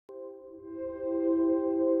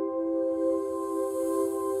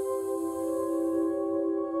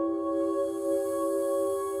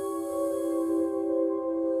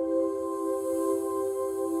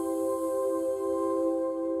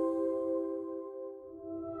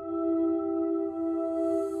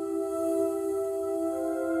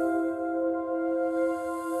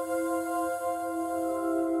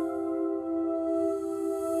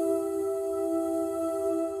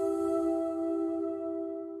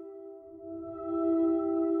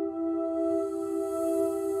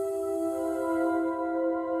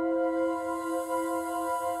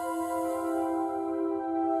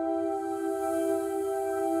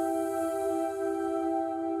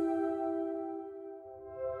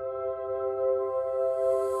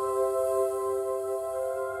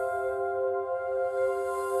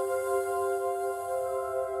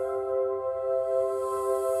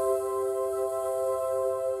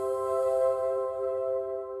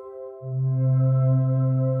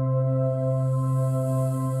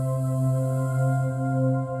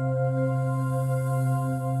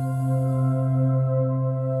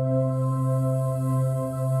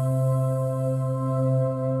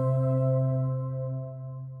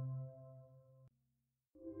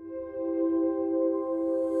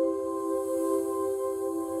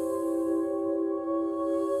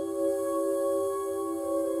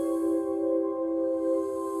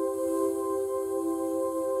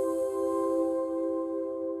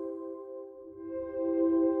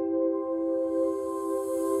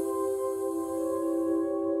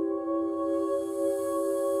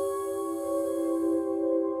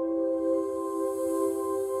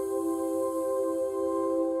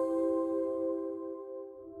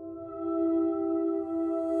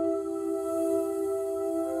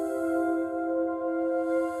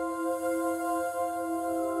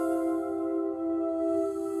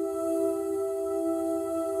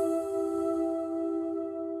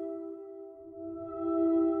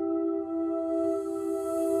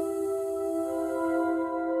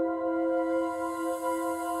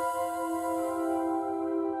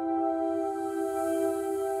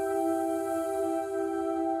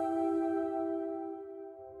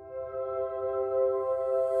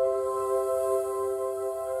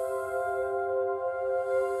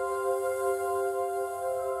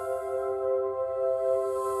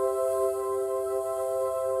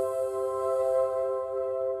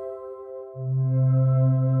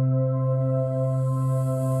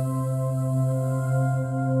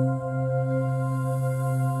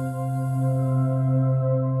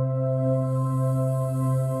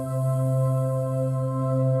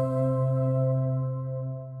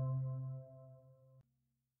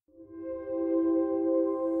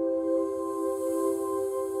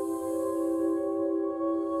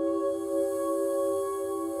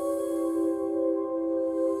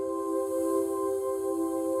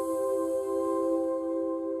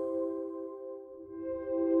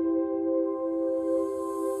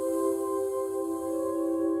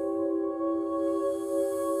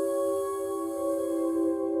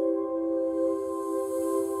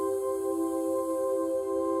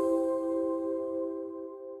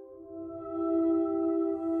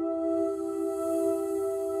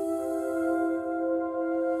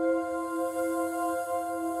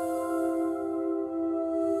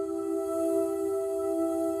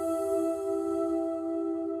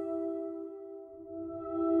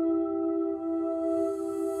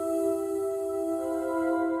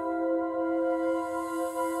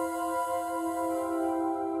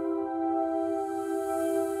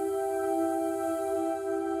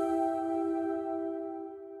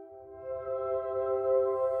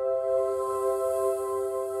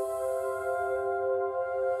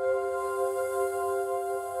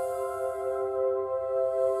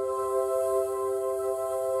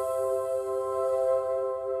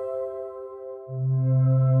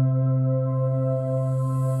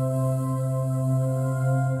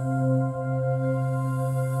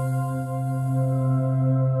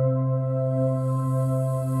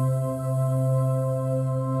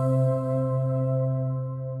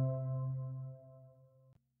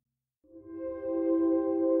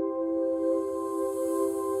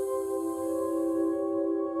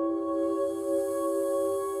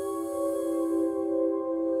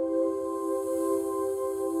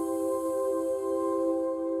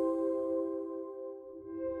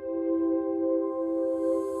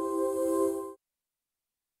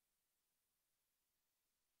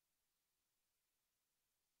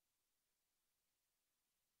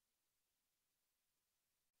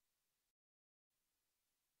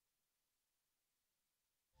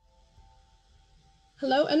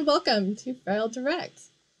Hello and welcome to Fer.al Direct.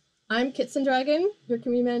 I'm KitsenDragn, your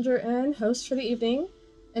community manager and host for the evening,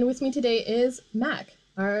 and with me today is Mac,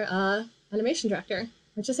 our animation director. Why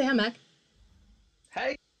don't you say hi, Mac?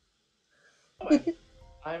 Hey,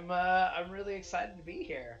 I'm really excited to be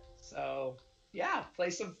here. So yeah, play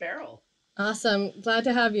some Feral. Awesome, glad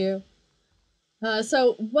to have you.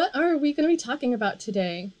 So what are we going to be talking about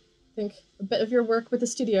today? I think a bit of your work with the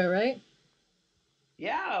studio, right?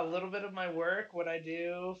 Yeah, a little bit of my work, what I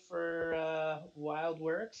do for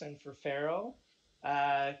WildWorks and for Feral.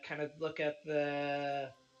 Kind of look at the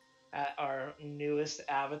at our newest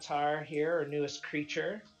avatar here, or newest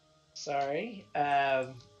creature. Sorry,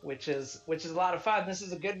 which is a lot of fun. This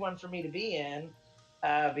is a good one for me to be in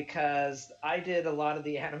because I did a lot of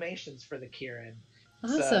the animations for the Kieran.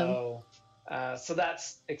 Awesome. So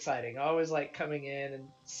that's exciting. I always like coming in and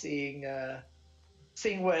seeing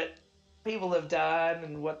what people have done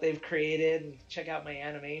and what they've created, and check out my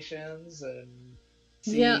animations and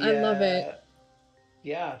Yeah, I see love it.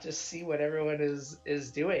 yeah, just see what everyone is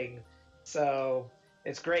doing. So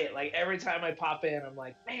it's great. Like every time I pop in, I'm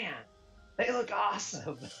like, man, they look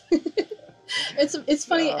awesome. It's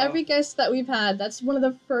funny, So every guest that we've had, that's one of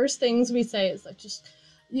the first things we say is like just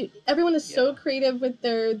everyone is so yeah, creative with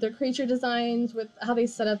their creature designs, with how they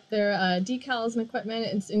set up their decals and equipment.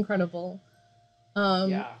 It's incredible. Um,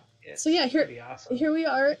 yeah, so it's yeah, pretty awesome. here we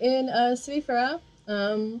are in City Fair.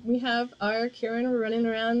 We have our Kieran. We're running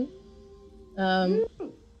around. Um,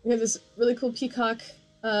 Woo! we have this really cool peacock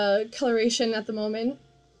coloration at the moment.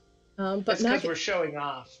 But It's because Mac, we're showing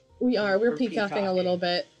off. we're We're peacocking a little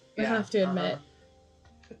peacocking. bit. I Yeah. have to Uh-huh.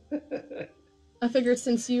 admit. I figured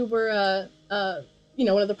since you were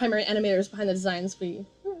one of the primary animators behind the designs, we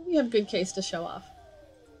have a good case to show off.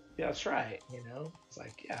 Yeah, that's right. It's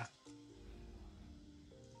like, yeah.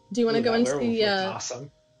 Do you want to Ooh, go that into werewolf the looks awesome.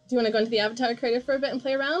 Do you want to go into the avatar creator for a bit and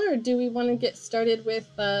play around, or do we want to get started with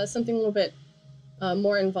something a little bit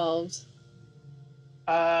more involved?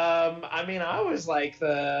 I mean, I was like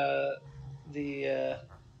the the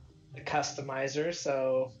customizer,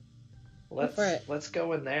 so Go for it. let's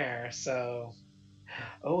go in there. So,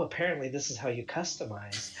 oh, apparently this is how you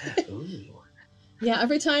customize. Ooh, Yeah,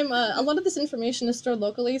 every time a lot of this information is stored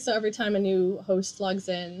locally, so every time a new host logs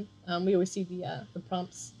in, we always see the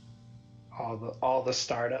prompts. all the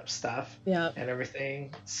startup stuff Yeah. and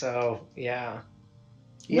everything. So, yeah.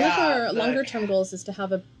 One of Yeah, our longer term goals is to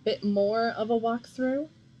have a bit more of a walkthrough.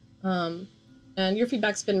 Um, and your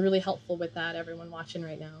feedback's been really helpful with that, everyone watching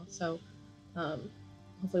right now. So um,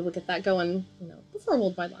 hopefully we'll get that going, before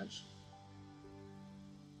worldwide launch.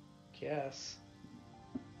 yes.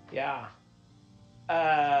 Yeah.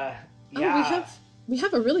 Uh, Oh, we yeah.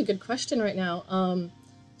 have a really good question right now.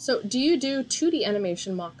 So do you do 2D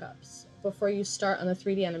animation mock-ups before you start on the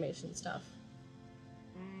 3D animation stuff?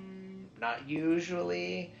 Not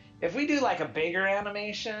usually. If we do like a bigger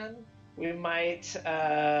animation, we might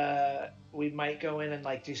go in and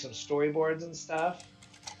like do some storyboards and stuff.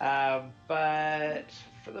 But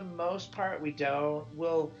for the most part, we don't.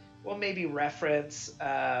 We'll maybe we'll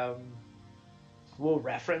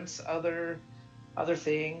reference other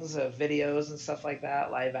things, videos and stuff like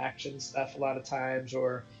that, live action stuff a lot of times,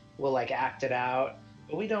 or we'll like act it out.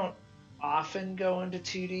 But we don't often go into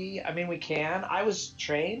 2D. I mean, we can. I was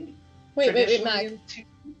trained Wait, traditionally Mac. in 2D.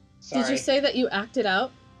 Did you Sorry. say that you acted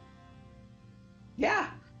out?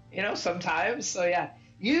 Yeah, sometimes. So yeah,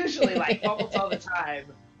 usually like almost all the time,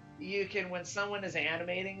 you can when someone is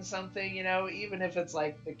animating something, even if it's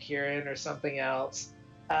like the Kieran or something else,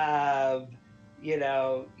 um,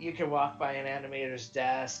 you can walk by an animator's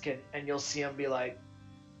desk and you'll see them be like,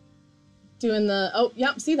 Doing oh,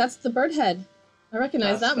 yep, see, that's the bird head. I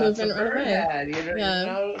recognize that that's a movement right bird away. head. You Yeah,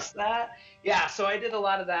 notice that? Yeah. So I did a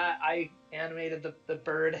lot of that. I animated the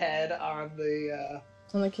bird head on the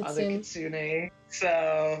on the kitsune. kitsune.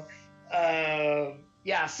 So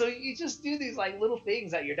yeah, so you just do these like little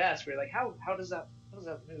things at your desk where you're like, how does that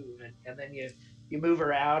move? And then you move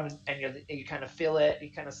around and you kind of feel it,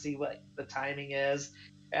 you kind of see what the timing is.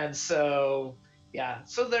 And so yeah,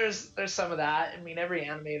 so there's some of that. I mean, every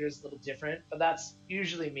animator is a little different, but that's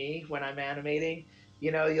usually me when I'm animating.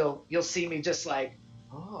 You'll see me just like,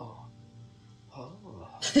 oh, oh.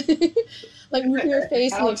 Like moving your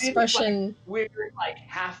face And and the I'll do these like expression. weird like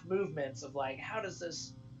half movements of like how does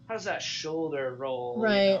that shoulder roll,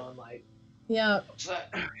 Right. and like Yeah, what's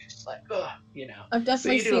that just like ugh, I've so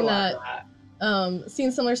definitely you do a seen lot of that. that.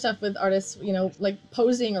 Seen similar stuff with artists, like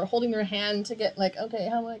posing or holding their hand to get like, okay,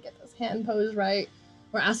 how do I get this hand pose right?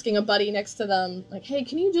 Or asking a buddy next to them, like, hey,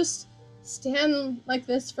 can you just stand like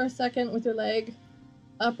this for a second with your leg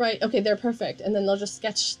upright? Okay, they're perfect. And then they'll just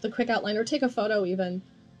sketch the quick outline or take a photo even.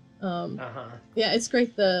 Uh-huh. Yeah, it's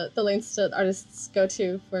great the lengths that artists go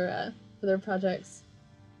to for their projects.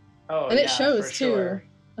 Oh And it yeah, for shows too. sure.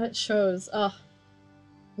 It shows. Oh,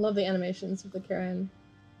 love the animations of the Karen.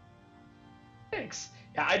 Thanks.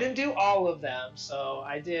 Yeah, I didn't do all of them, so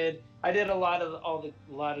I did a lot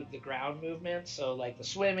of the ground movements, so like the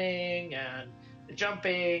swimming and the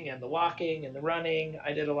jumping and the walking and the running.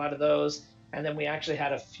 I did a lot of those, and then we actually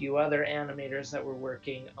had a few other animators that were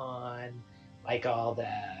working on like all The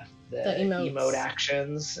the emote emotes.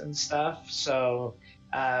 actions and stuff. So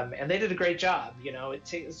and they did a great job. It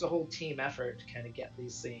takes a whole team effort to kind of get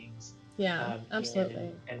these things Yeah, in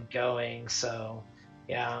absolutely. and going. So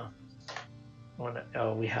yeah.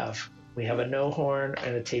 Oh, we have a no horn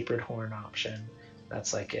and a tapered horn option.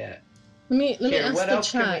 That's like it. Let me Here, ask what the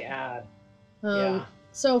else can we chat. add? Um, Yeah.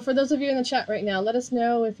 so for those of you in the chat right now, let us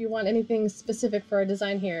know if you want anything specific for our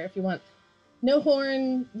design here. If you want no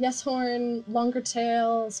horn, yes horn, longer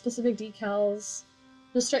tail, specific decals.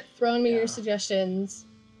 Just start throwing me Yeah. your suggestions.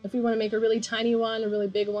 If we want to make a really tiny one, a really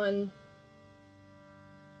big one.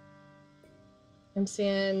 I'm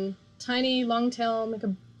seeing tiny, long tail,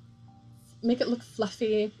 make it look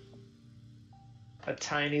fluffy. A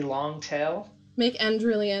tiny long tail. Make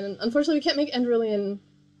Andrillion. Unfortunately, we can't make Andrillion,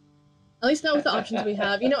 at least not with the options we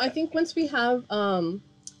have. You know, I think once we have,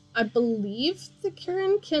 I believe the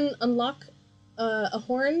Kieran can unlock a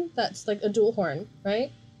horn that's like a dual horn,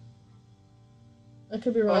 right? I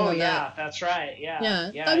could be wrong on that. That's right. Yeah,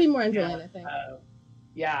 Yeah, yeah, that'd be more yeah. Andrillion, I think.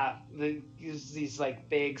 Yeah, they use these like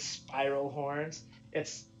big spiral horns.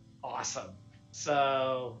 It's awesome.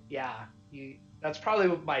 So yeah, that's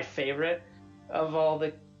probably my favorite of all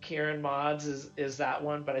the Kieran mods is that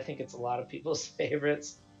one, but I think it's a lot of people's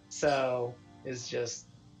favorites. So is just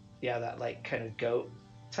that like kind of goat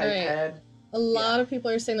type Right. head. A lot of people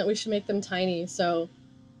are saying that we should make them tiny, so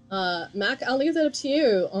Mac, I'll leave that up to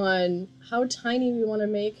you on how tiny we want to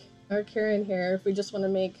make our Kieran here, if we just want to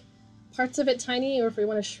make parts of it tiny or if we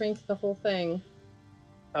want to shrink the whole thing.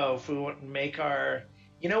 Oh, if we want to make our,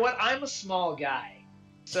 you know what? I'm a small guy,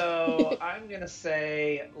 so I'm gonna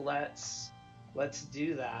say let's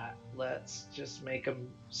do that. Let's just make them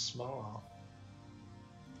small.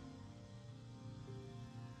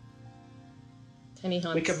 Tiny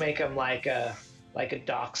hunts. We could make them like a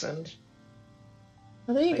dachshund.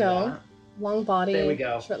 Oh, there you like go. that. Long body. There we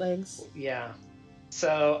go. Short legs. Yeah.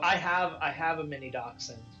 So I have a mini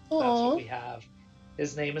dachshund. Aww. That's what we have.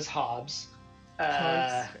 His name is Hobbs.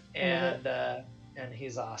 And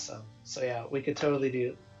he's awesome. So yeah, we could totally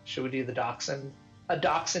do. Should we do the dachshund? A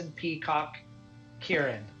dachshund peacock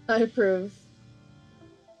Kieran. I approve.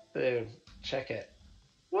 Dude, check it.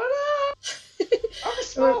 What up? I'm a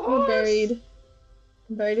small we're horse.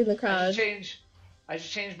 buried in the crowd. I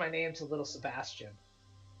just changed my name to Little Sebastian.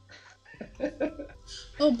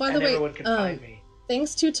 Oh, by the way, everyone can find me.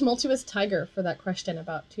 Thanks to Tumultuous Tiger for that question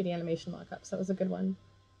about 2D animation lockups. That was a good one.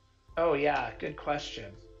 Oh yeah, good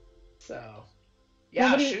question. So,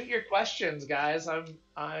 yeah, shoot your questions, guys.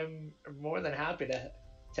 I'm more than happy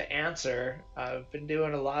to answer. I've been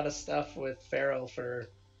doing a lot of stuff with Fer.al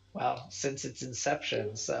since its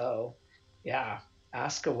inception. So, yeah,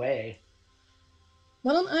 ask away.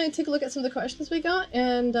 Why don't I take a look at some of the questions we got,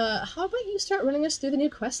 and how about you start running us through the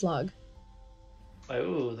new quest log?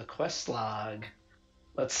 Oh, the quest log.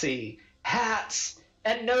 Let's see. Hats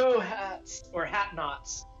and no hats, or hat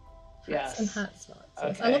knots. Hats and hats knots.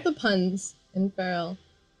 Yes. Okay. I love the puns in Fer.al.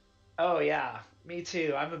 Oh yeah, me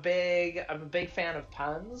too. I'm a big fan of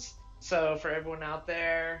puns. So for everyone out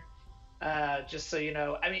there, just so you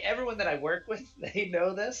know, I mean, everyone that I work with, they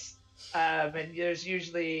know this. And there's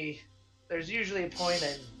usually a point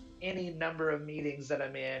in any number of meetings that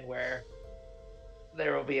I'm in where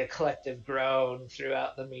there will be a collective groan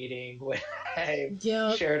throughout the meeting when I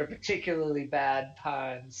shared a particularly bad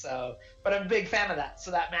pun. So, but I'm a big fan of that. So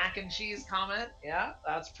that mac and cheese comment, yeah,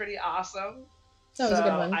 that's pretty awesome. That was a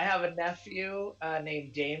good one. I have a nephew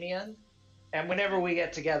named Damien, and whenever we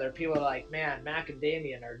get together, people are like, "Man, Mac and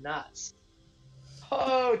Damien are nuts."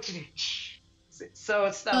 Oh, so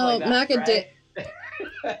it's stuff like that, Mac and right?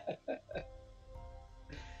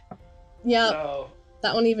 Yeah, so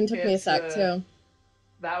that one even took me a sec too.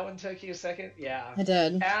 That one took you a second? Yeah. I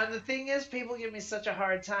did. And the thing is, people give me such a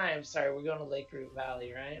hard time. Sorry, we're going to Lake Root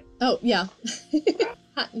Valley, right? Oh, yeah.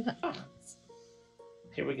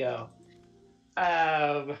 Here we go.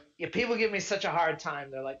 Yeah, people give me such a hard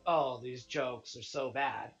time. They're like, oh, these jokes are so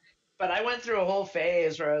bad. But I went through a whole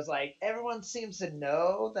phase where I was like, everyone seems to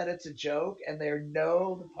know that it's a joke and they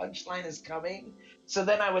know the punchline is coming. So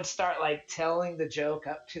then I would start like telling the joke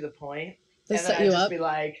up to the point. They and then I'd just be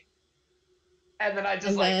like, and then I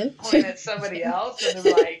just point at somebody else and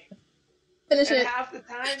they're like, finish it. Half the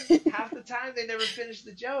time they never finish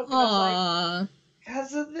the joke. And I was like,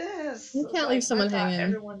 because of this. You can't leave someone hanging.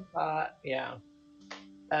 Everyone thought, yeah.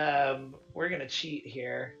 We're gonna cheat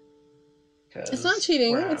here. It's not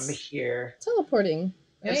cheating. I'm here. Teleporting.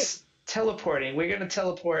 Right? It's teleporting. We're gonna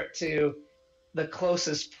teleport to the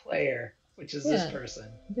closest player, which is this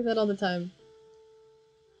person. I do that all the time.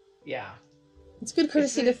 Yeah. It's good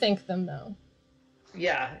courtesy to thank them, though.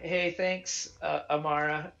 Yeah. Hey, thanks,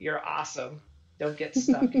 Amara. You're awesome. Don't get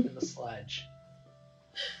stuck in the sludge.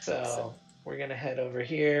 So we're gonna head over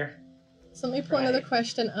here. So let me pull another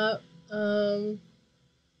question up. I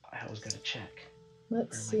was gonna check.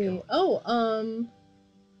 Let's see. Oh,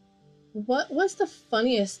 what was the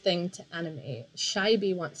funniest thing to animate?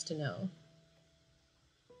 Shybee wants to know.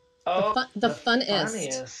 Oh, the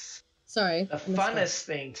funnest. Sorry. The funnest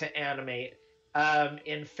thing to animate.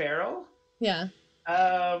 In Fer.al? Yeah.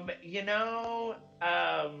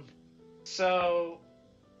 So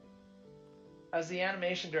as the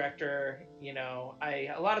animation director,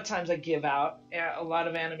 a lot of times I give out a lot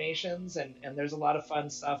of animations, and there's a lot of fun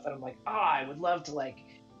stuff that I'm like, oh, I would love to like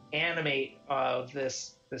animate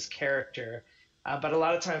this character, but a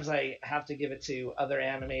lot of times I have to give it to other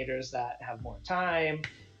animators that have more time,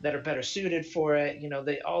 that are better suited for it.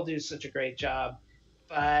 They all do such a great job,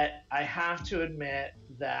 but I have to admit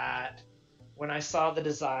that when I saw the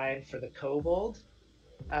design for the kobold,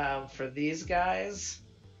 for these guys,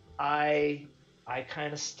 I I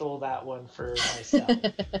kind of stole that one for myself.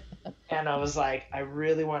 And I was like, I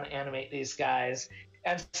really want to animate these guys.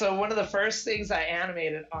 And so one of the first things I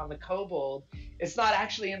animated on the kobold, it's not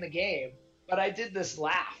actually in the game, but I did this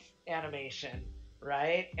laugh animation,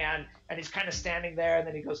 right? And he's kind of standing there, and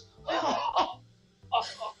then he goes,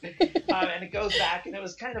 and it goes back, and it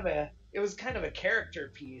was kind of a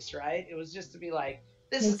character piece, right? It was just to be like,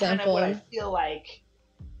 this is kind of what I feel like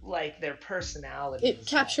their personality. It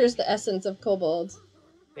captures the essence of kobold.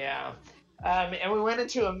 Yeah. And we went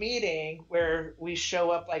into a meeting where we show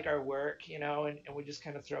up like our work, and we just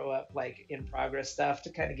kind of throw up like in progress stuff to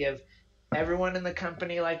kind of give everyone in the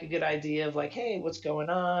company like a good idea of like, hey, what's going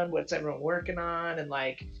on? What's everyone working on? And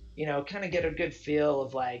like, kind of get a good feel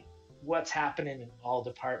of like what's happening in all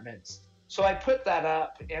departments. So I put that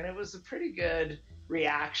up, and it was a pretty good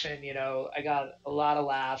reaction. I got a lot of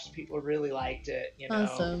laughs. People really liked it,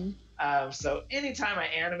 Awesome. So anytime I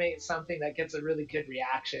animate something that gets a really good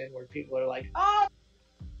reaction where people are like, oh,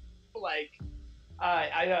 like,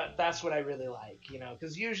 that's what I really like,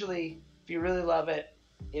 because usually if you really love it,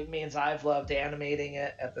 it means I've loved animating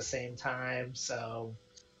it at the same time. So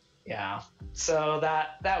yeah, so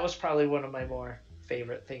that was probably one of my more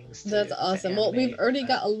favorite things. That's awesome. Well, we've already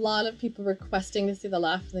got a lot of people requesting to see the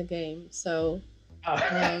laugh in the game, so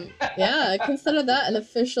yeah, consider that an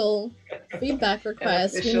official feedback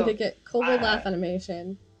request. We need to get kobold laugh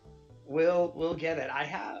animation. We'll get it.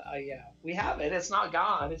 Yeah, we have it. It's not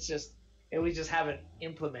gone. It's just we just haven't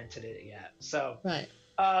implemented it yet. So right.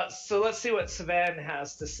 So let's see what Sven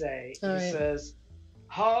has to say. All he right. says,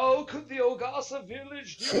 "How could the Ogassa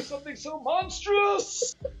village do something so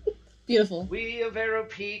monstrous? Beautiful. We of Arrow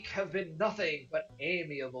Peak have been nothing but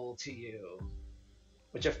amiable to you."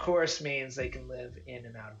 Which, of course, means they can live in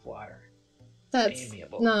and out of water. That's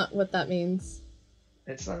amiable. Not what that means.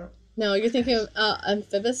 It's not? No, you're thinking of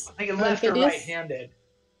amphibious? I'm thinking left or right-handed.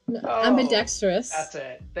 No, ambidextrous. That's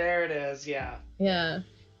it. There it is, yeah. Yeah.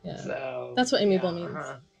 So that's what amiable means.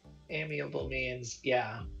 Amiable means,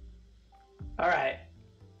 yeah. All right.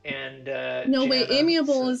 And no, Jana, wait,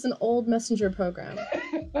 amiable is an old messenger program.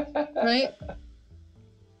 Right?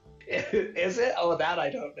 Is it? Oh, that I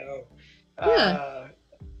don't know. Yeah.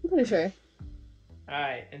 I'm pretty sure. All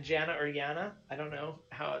right, and Jana or Yana, I don't know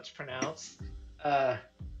how it's pronounced.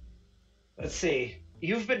 Let's see.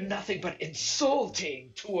 You've been nothing but insulting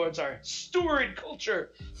towards our storied culture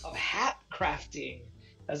of hat crafting,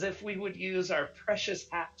 as if we would use our precious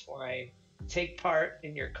hat twine to take part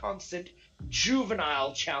in your constant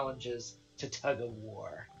juvenile challenges to tug of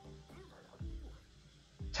war.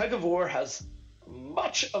 Tug of war has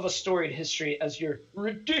much of a storied history as your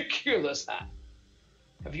ridiculous hat.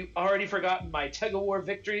 Have you already forgotten my tug-of-war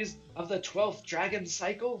victories of the 12th Dragon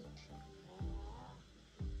Cycle?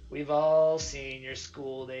 We've all seen your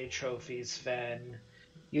school day trophies, Sven.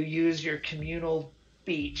 You use your communal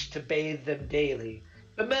beach to bathe them daily.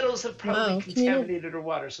 The metals have probably contaminated our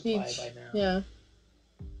water supply by now. Yeah.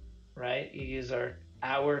 Right? You use our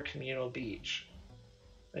communal beach.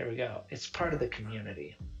 There we go. It's part of the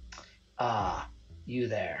community. Ah, you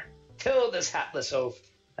there. Tell this hatless oaf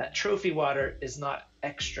that trophy water is not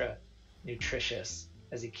extra nutritious,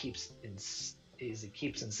 as he keeps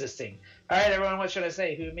insisting. All right, everyone, what should I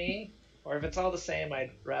say? Who, me? Or if it's all the same, I'd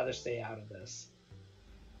rather stay out of this.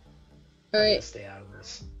 All right. Stay out of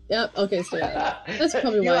this. Yep. Okay. Stay out. That's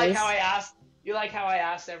probably wise. You like how I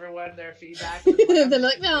asked everyone their feedback? They're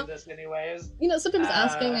like, no. This anyways. Sometimes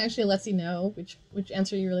asking actually lets you know which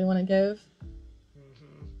answer you really want to give.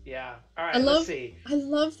 Yeah. All right. Let's see. I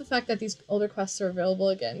love the fact that these older quests are available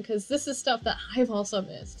again, because this is stuff that I've also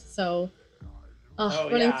missed. So,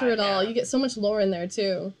 running through it all, you get so much lore in there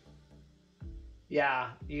too. Yeah,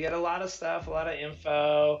 you get a lot of stuff, a lot of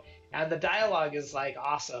info, and the dialogue is like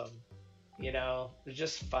awesome. They're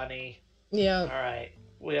just funny. Yeah. All right,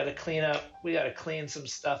 we got to clean up. We got to clean some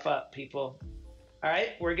stuff up, people. All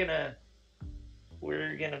right, we're gonna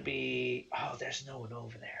be. Oh, there's no one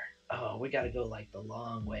over there. Oh, we got to go like the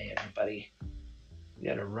long way, everybody. We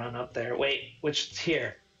got to run up there. Wait, which is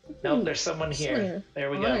here? Nope, there's someone here. There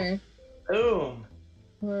we go. Boom.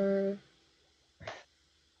 There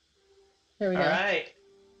we go. All right.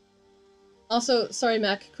 Also, sorry,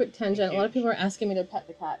 Mac. Quick tangent. A lot of people are asking me to pet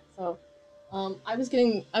the cat, so I was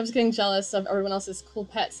getting jealous of everyone else's cool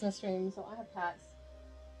pets in the stream. So I have cats,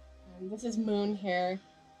 and this is Moon here.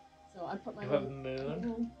 So I put my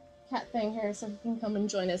little cat thing here so he can come and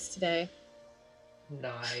join us today.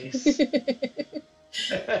 Nice.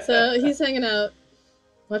 So he's hanging out,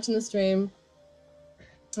 watching the stream,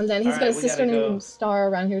 and then he's got a sister named Star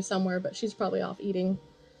around here somewhere, but she's probably off eating.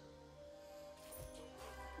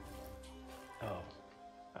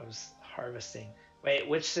 I was harvesting. Wait,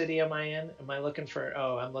 which city am I in? Am I looking for...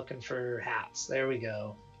 Oh, I'm looking for hats. There we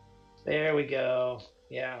go. There we go.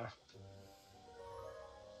 Yeah.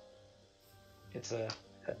 It's a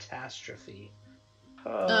catastrophe.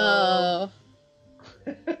 Oh.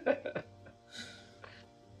 I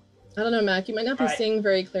don't know, Mac. You might not be seeing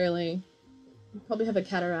very clearly. You probably have a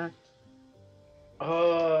cataract.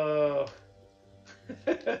 Oh.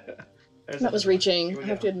 That was reaching. I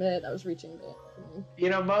have to admit, that was reaching a bit. You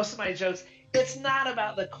know, most of my jokes, it's not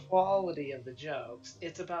about the quality of the jokes.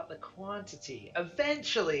 It's about the quantity.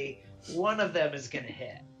 Eventually, one of them is going to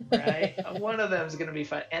hit, right? One of them is going to be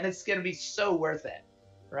fun. And it's going to be so worth it,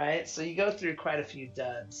 right? So you go through quite a few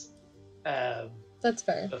duds. That's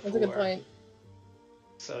fair. Before. That's a good point.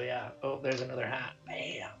 So, yeah. Oh, there's another hat.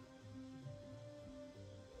 Bam.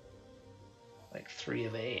 Like 3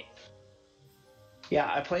 of 8.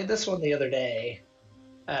 Yeah, I played this one the other day.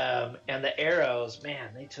 And the arrows,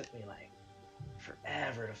 man, they took me like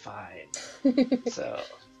forever to find. So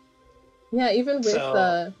yeah, even with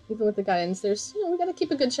the guidance, there's we got to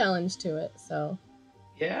keep a good challenge to it. So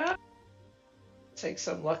yeah, take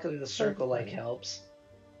some. Luckily, the circle helps.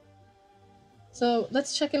 So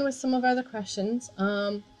let's check in with some of our other questions.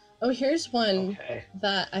 Here's one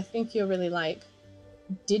that I think you'll really like.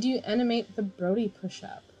 Did you animate the Brody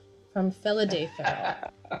push-up from Fer.al?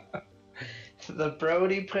 The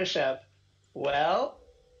Brody push-up. Well,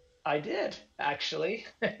 I did actually.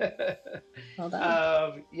 Well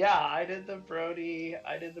done. Yeah, I did the Brody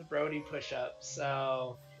push-up.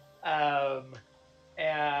 So, and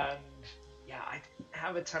yeah, I didn't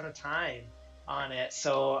have a ton of time on it.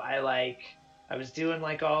 So I was doing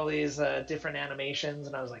all these different animations,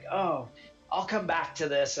 and I was like, oh, I'll come back to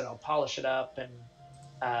this and I'll polish it up, and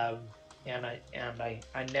I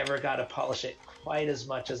never got to polish it quite as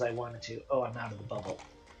much as I wanted to. Oh, I'm out of the bubble.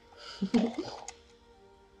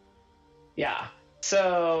 Yeah.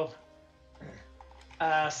 So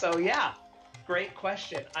yeah, great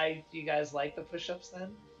question. Do you guys like the push-ups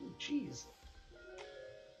then? Ooh, geez.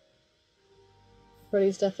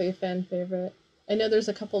 Brody's definitely a fan favorite. I know there's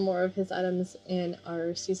a couple more of his items in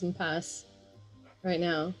our season pass right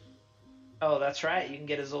now. Oh, that's right. You can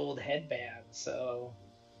get his old headband. So,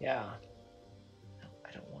 yeah. No,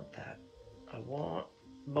 I don't want that. I want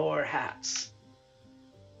more hats.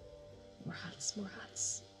 More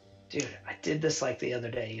hats. Dude, I did this the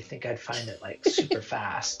other day. You think I'd find it super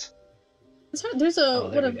fast. It's hard. There's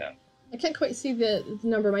I can't quite see the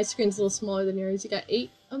number. My screen's a little smaller than yours. You got 8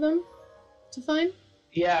 of them to find?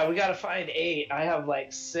 Yeah, we got to find 8. I have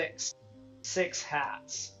 6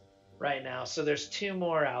 hats right now. So there's 2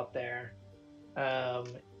 more out there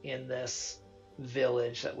in this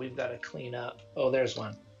village that we've got to clean up. Oh, there's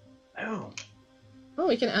one. Oh,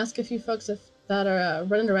 we can ask a few folks that are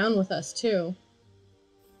running around with us too.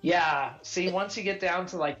 Yeah. See, once you get down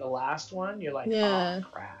to the last one, you're like, oh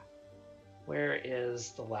crap. Where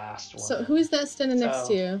is the last one? So who is that standing next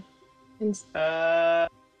to you?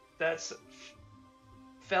 That's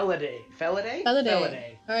Fer.al.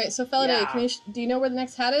 All right, so Fer.al, yeah. Do you know where the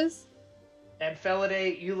next hat is? And Fer.al,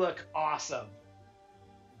 you look awesome.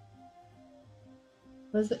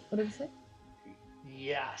 What did it say?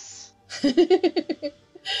 Yes.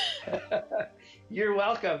 You're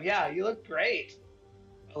welcome. Yeah, you look great.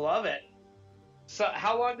 I love it. So,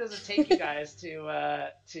 how long does it take you guys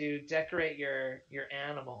to decorate your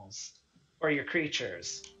animals or your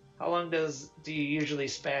creatures? How long do you usually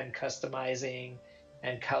spend customizing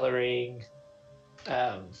and coloring?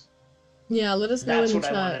 Yeah, let us know. That's what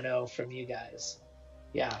I want to know from you guys.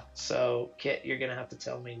 Yeah. So, Kit, you're gonna have to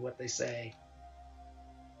tell me what they say.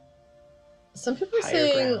 Some people are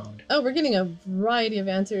saying, we're getting a variety of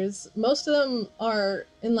answers. Most of them are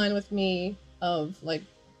in line with me of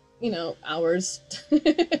hours.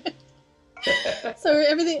 So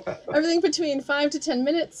everything between 5 to 10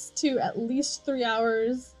 minutes to at least 3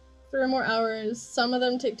 hours, 3 or more hours. Some of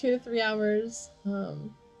them take 2 to 3 hours.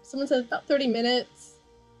 Someone said about 30 minutes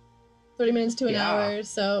to an hour.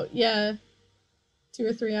 So yeah, 2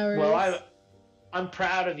 or 3 hours. Well, I'm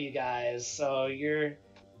proud of you guys. So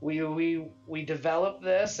we developed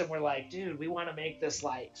this and we're like, dude, we want to make this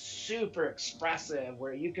super expressive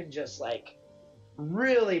where you can just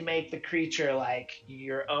really make the creature like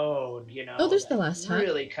your own, Oh, there's the like last hat.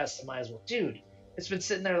 really customizable. Dude, it's been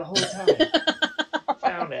sitting there the whole time.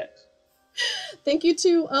 Found it. Thank you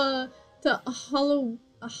to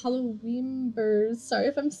Halloweenbers. Sorry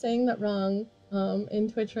if I'm saying that wrong. In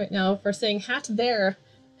Twitch right now for saying hat there,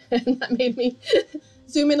 and that made me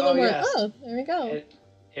zoom in a little more. Yes. Oh, there we go.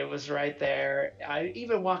 It was right there. I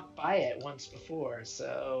even walked by it once before,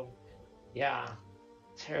 so yeah,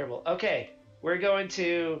 terrible. Okay, we're going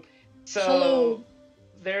to. So Hello,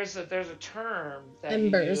 there's a term that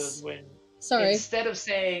embers. you use when Sorry. instead of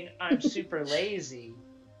saying I'm super lazy,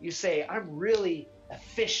 you say I'm really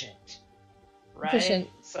efficient. Right? Efficient.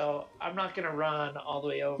 So I'm not going to run all the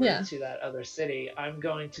way over to that other city. I'm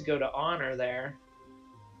going to go to Honor there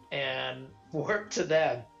and warp to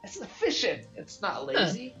them. It's efficient. It's not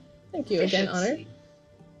lazy. Thank you again, Honor.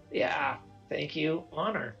 Yeah, thank you,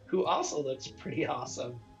 Honor, who also looks pretty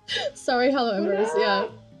awesome. Sorry, Hello Embers. Yeah.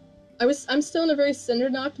 I'm still in a very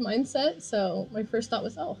CinderKnocked mindset, so my first thought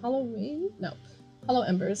was, oh, Halloween? No. Hello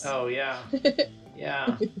Embers. Oh yeah.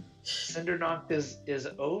 Yeah. CinderKnocked is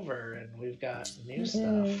over, and we've got new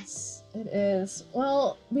stuff. It is.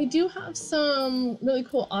 Well, we do have some really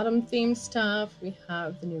cool autumn themed stuff. We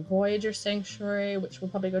have the new Voyager Sanctuary, which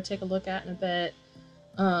we'll probably go take a look at in a bit.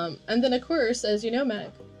 And then, of course, as you know,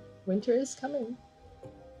 Mac, winter is coming.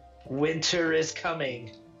 Winter is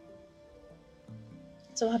coming.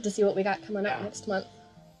 So we'll have to see what we got coming up next month.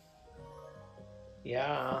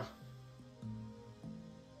 Yeah.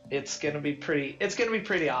 It's gonna be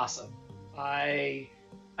pretty awesome. I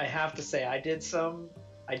have to say I did some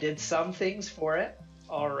things for it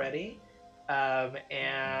already,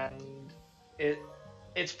 and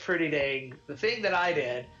it's pretty dang. The thing that I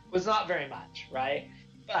did was not very much, right?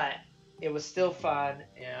 But it was still fun,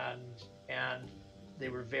 and they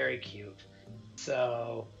were very cute.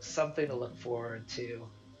 So something to look forward to.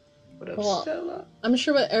 What up, well, Stella? I'm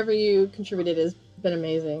sure whatever you contributed has been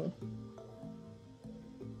amazing.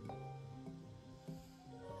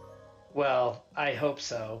 Well, I hope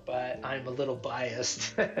so, but I'm a little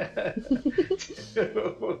biased to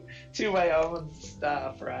my own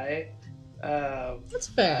stuff, right? That's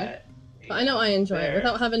fair. But I know I enjoy it.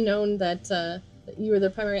 Without having known that, that you were the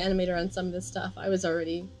primary animator on some of this stuff, I was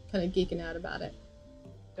already kind of geeking out about it.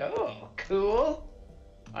 Oh, cool.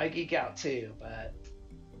 I geek out too, but...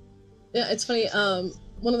 Yeah, it's funny.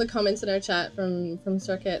 One of the comments in our chat from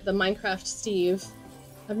Circuit, the Minecraft Steve,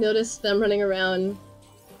 I've noticed them running around.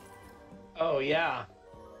 Oh, yeah.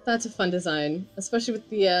 That's a fun design, especially with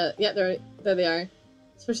the, yeah, there they are.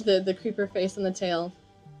 Especially the creeper face and the tail.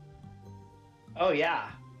 Oh, yeah.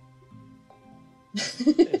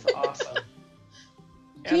 It's awesome.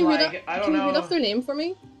 Can you read off their name for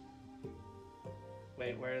me?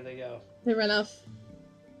 Wait, where do they go? They ran off.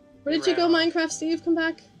 Where did you go, Minecraft Steve? Come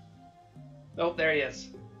back. Oh, there he is.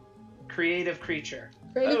 Creative Creature.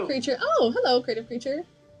 Creative Creature. Oh, hello, Creative Creature.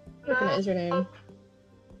 Recognize your name.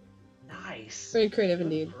 Nice. Very creative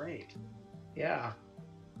indeed. Great. Yeah.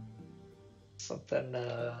 Something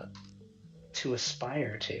to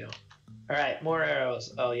aspire to. All right, more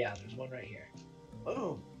arrows. Oh yeah, there's one right here.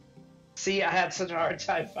 Oh. See, I had such a hard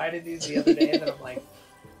time finding these the other day that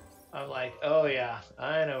I'm like, oh yeah,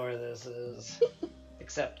 I know where this is.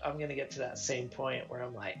 Except I'm gonna get to that same point where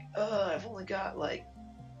I'm like, oh, I've only got like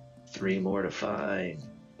 3 more to find.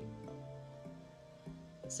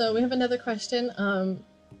 So we have another question.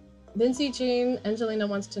 Lindsay Jean Angelina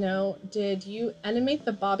wants to know, did you animate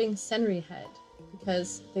the bobbing Senri head?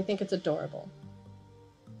 Because they think it's adorable.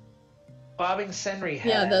 Bobbing Senri head?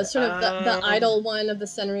 Yeah, the sort of the idle one of the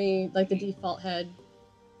Senri, like the default head.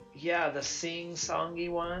 Yeah, the sing-songy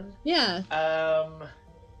one? Yeah.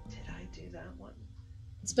 Did I do that one?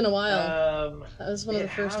 It's been a while. That was one of the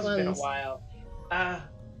first ones. It has been a while.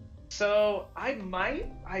 So I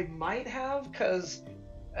might have, because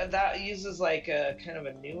that uses like a kind of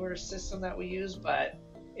a newer system that we use, but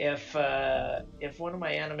if one of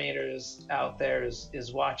my animators out there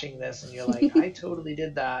is watching this and you're like, I totally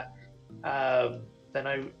did that, then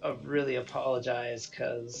I really apologize,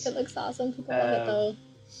 because it looks awesome. People love it though.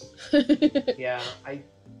 Yeah,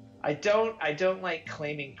 I don't like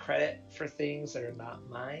claiming credit for things that are not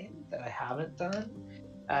mine, that I haven't done,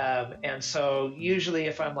 and so usually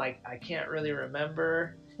if I'm like, I can't really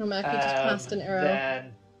remember, oh, Mac, you just passed an arrow.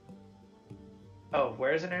 Then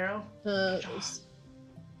where's an arrow?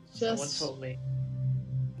 Someone told me.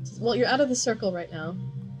 Well, you're out of the circle right now.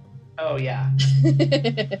 Oh yeah.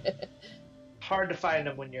 Hard to find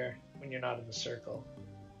them when you're not in the circle.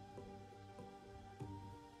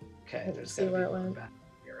 Okay, there's gotta be one back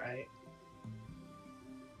here, right?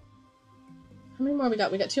 How many more we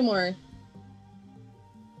got? We got 2 more.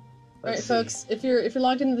 All right, folks, if you're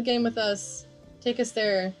logged into the game with us, take us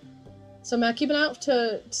there. So Matt, keep an eye out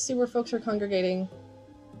to see where folks are congregating.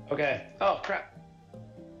 Okay. Oh crap!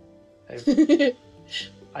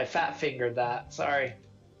 I fat fingered that. Sorry.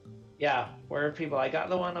 Yeah, where are people? I got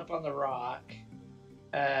the one up on the rock.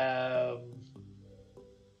 What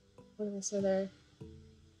did I say there?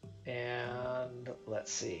 And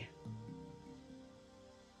let's see.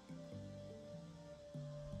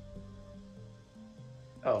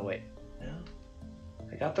 Oh wait, no.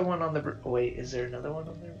 I got the one on the. Wait, is there another one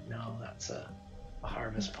on there? No, that's a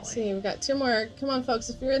harvest point. Let's see, we got 2 more. Come on, folks,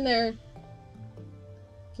 if you're in there,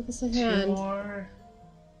 give us a hand. 2 more.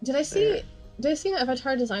 Did I see an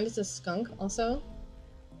avatar designed as a skunk also?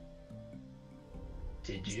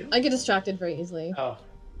 Did you? I get distracted very easily. Oh.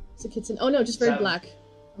 It's a Kitsen. Oh no, just very black.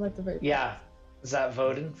 I like the very. Yeah. Is that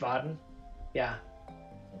Voden? Yeah.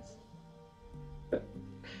 Yes.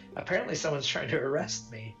 Apparently someone's trying to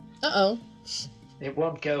arrest me. Uh-oh. It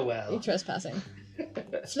won't go well. You're trespassing.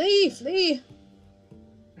 Flee!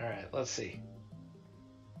 Alright, let's see.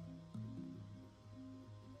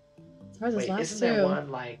 Wait, isn't there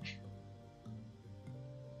one like...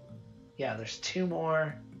 Yeah, there's 2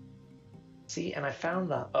 more. See, and I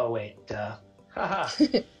found the... Oh, wait, duh. Haha.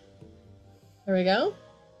 There we go.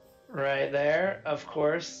 Right there, of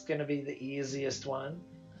course, gonna be the easiest one.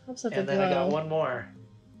 Helps with and the then glow. I got 1 more.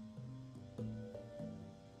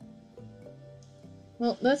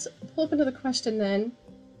 Well, let's pull up another question then.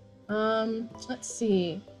 Let's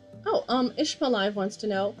see. Oh, Ishmael Live wants to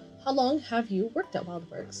know, how long have you worked at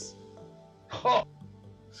WildWorks? Oh,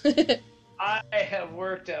 I have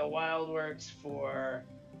worked at WildWorks for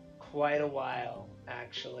quite a while,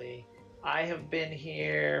 actually. I have been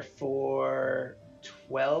here for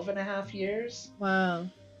 12 and a half years. Wow.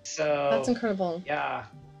 So that's incredible. Yeah,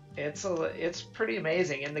 it's pretty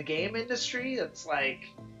amazing. In the game industry, it's like,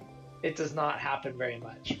 it does not happen very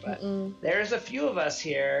much, but there's a few of us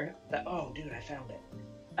here that, oh dude, I found it,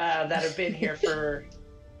 that have been here for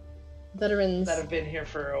veterans, that have been here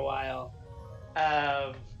for a while.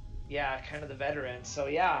 Yeah, kind of the veterans. So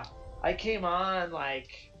yeah, I came on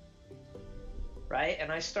like, right,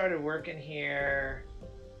 and I started working here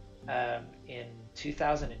in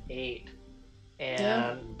 2008,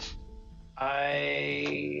 and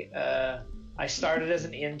I started as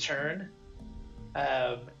an intern,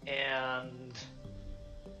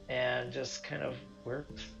 and just kind of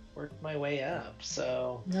worked my way up.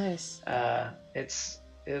 So nice.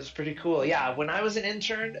 It was pretty cool. Yeah, when I was an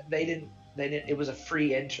intern, they didn't. It was a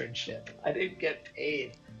free internship. I didn't get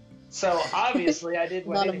paid. So obviously, I did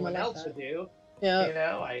what anyone else would do. Yeah. You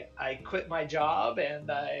know, I quit my job and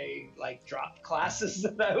I like dropped classes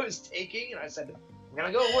that I was taking, and I said, I'm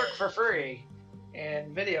gonna go work for free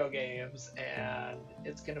in video games, and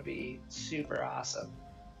it's gonna be super awesome.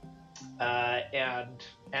 And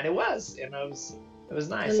it was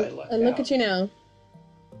nice. And, I lucked and look out. at you now.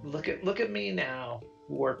 Look at me now,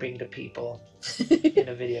 warping to people in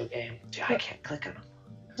a video game. Dude, I can't click on them.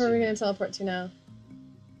 Who are we gonna teleport to now?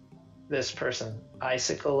 This person,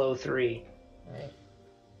 Icicle03. Right.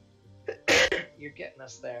 You're getting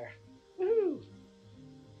us there. Woo!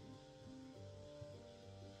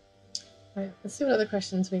 Alright, let's see what other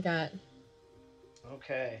questions we got.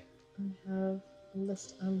 Okay. I have a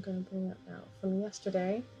list I'm going to bring up now from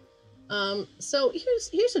yesterday. So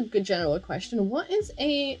here's a good general question. What is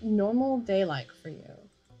a normal day like for you?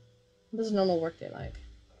 What is a normal work day like?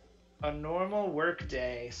 A normal work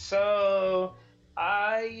day. So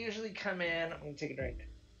I usually come in. I'm gonna take a drink.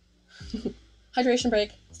 Hydration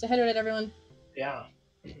break. Stay hydrated, everyone. Yeah.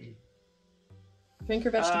 Drink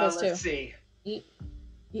your vegetables too. Let's see. Eat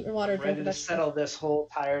your water. Drink Ready your to vegetables. settle this whole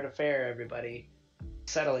tired affair, everybody.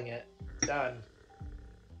 Settling it. Done.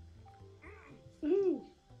 Woo.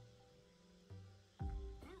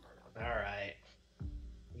 All right.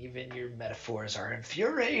 Even your metaphors are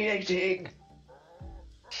infuriating.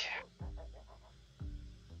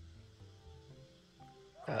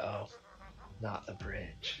 Uh-oh. Not the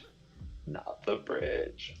bridge. Not the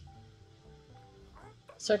bridge.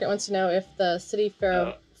 Circuit wants to know if the city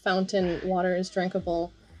fair fountain water is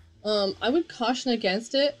drinkable. I would caution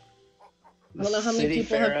against it. I don't know how many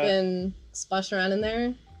people have been splashing around in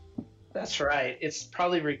there. That's right. It's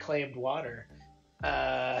probably reclaimed water.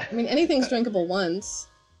 I mean, anything's drinkable once.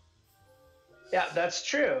 Yeah, that's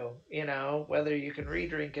true. You know, whether you can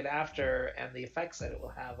re-drink it after and the effects that it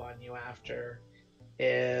will have on you after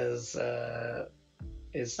is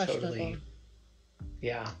totally,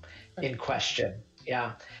 in question.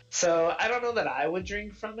 Yeah. So I don't know that I would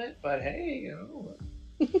drink from it, but hey, you know,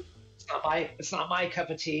 it's not my cup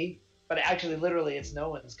of tea. But actually, literally, it's no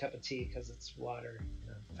one's cup of tea because it's water.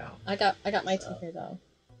 You know, fountain. I got my tea here though.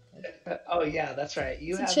 Oh yeah, that's right.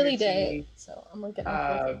 You It's a have chilly your day, tea. so I'm gonna get my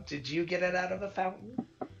coffee. Did you get it out of a fountain?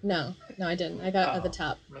 No, I didn't. I got it at the Oh,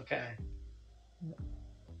 top. okay.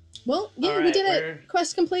 Well, All yeah, we right, did it.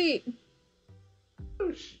 Quest complete.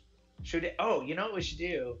 Should it, you know what we should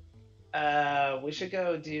do? We should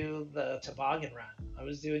go do the toboggan run. I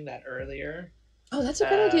was doing that earlier. Oh, that's a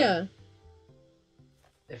good idea.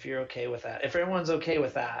 If you're okay with that. If everyone's okay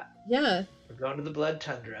with that. Yeah. We're going to the Blood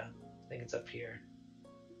Tundra. I think it's up here.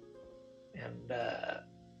 And,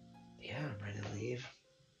 yeah, I'm ready to leave.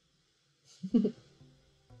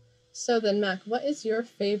 So then, Mac, what is your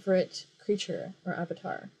favorite creature or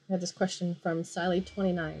avatar? I had this question from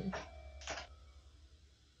Sally29.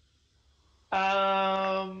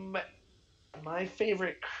 My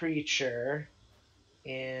favorite creature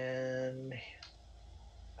in...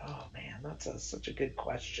 Oh, man, that's such a good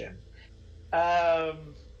question. I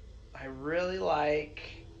really like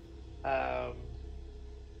the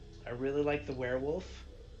werewolf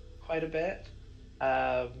quite a bit.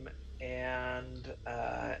 And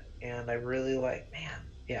I really like, man,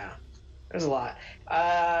 yeah, there's a lot.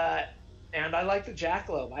 And I like the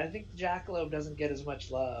jackalope. I think the jackalope doesn't get as much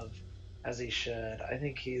love as he should. I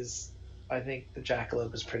think the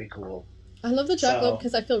jackalope is pretty cool. I love the jackalope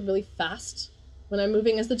because I feel really fast when I'm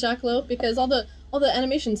moving as the jackalope, because all the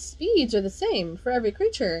animation speeds are the same for every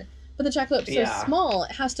creature, but the jackalope's so small,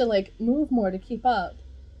 it has to like move more to keep up.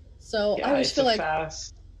 So I just feel like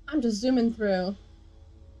fast. I'm just zooming through.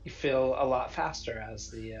 You feel a lot faster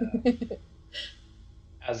as the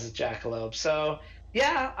as the jackalope. So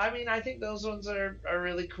yeah, I mean, I think those ones are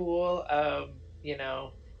really cool. You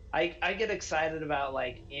know, I get excited about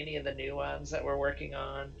like any of the new ones that we're working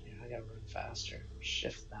on. I gotta run faster.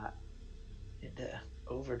 Shift that into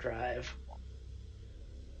overdrive.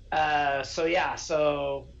 So yeah,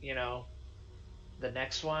 so you know, the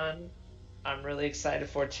next one I'm really excited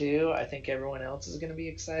for too. I think everyone else is gonna be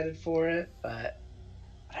excited for it, but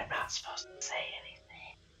I'm not supposed to say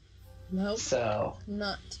anything. Nope. So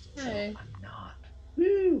not today. So I'm not.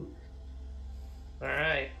 Woo! All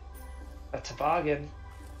right, a toboggan.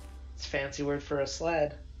 It's a fancy word for a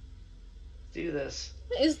sled. Let's do this.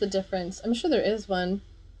 What is the difference? I'm sure there is one.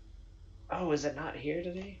 Oh, is it not here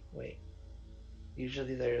today? Wait.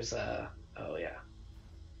 Usually there's a... Oh, yeah.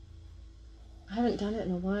 I haven't done it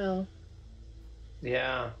in a while.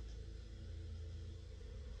 Yeah.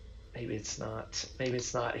 Maybe it's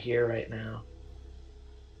not here right now.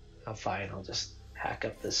 Oh, fine. I'll just hack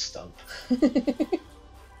up this stump.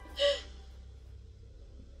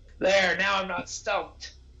 There, now I'm not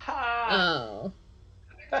stumped. Ha! Oh.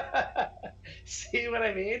 See what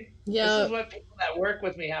I mean? Yeah. This is what people that work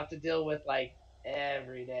with me have to deal with like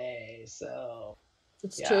every day. So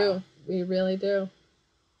it's true. We really do.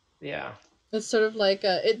 Yeah. It's sort of like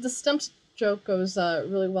the stumped joke goes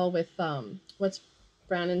really well with what's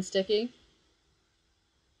brown and sticky.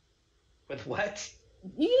 With what?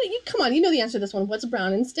 You come on, you know the answer to this one. What's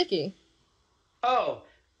brown and sticky? Oh,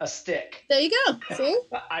 a stick. There you go. See?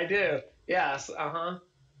 I do. Yes.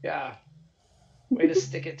 Yeah. Way to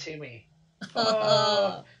stick it to me.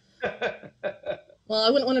 Oh. Well, I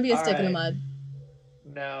wouldn't want to be a stick in the mud.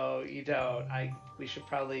 No, you don't. We should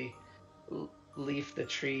probably leave the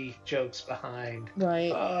tree jokes behind.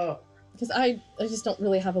 Right. Oh. Because I just don't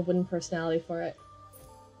really have a wooden personality for it.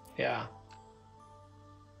 Yeah.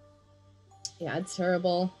 Yeah, it's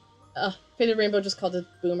terrible. Faded Rainbow just called it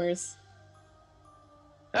boomers.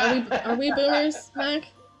 Are we boomers, Mac?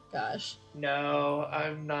 Gosh. No,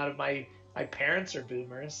 I'm not. My parents are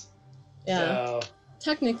boomers. Yeah. So,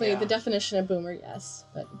 technically, the definition of boomer, yes.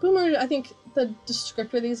 But boomer, I think the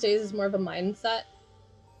descriptor these days is more of a mindset.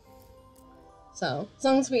 So, as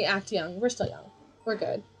long as we act young, we're still young. We're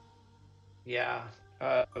good. Yeah.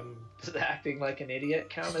 Does acting like an idiot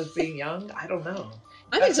count as being young? I don't know.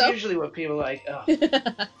 That's think so. Usually what people are like, oh,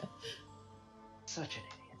 such an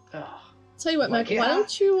idiot. Oh. Tell you what, Mac, why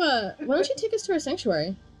don't you take us to our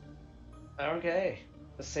sanctuary? Okay.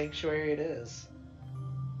 The sanctuary it is.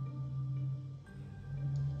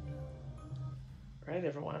 Right,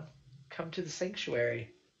 everyone. Come to the sanctuary.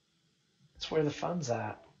 That's where the fun's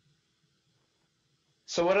at.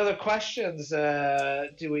 So what other questions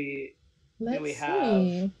do we have?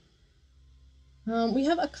 See. We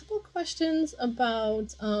have a couple questions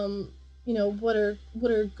about what are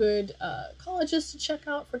good colleges to check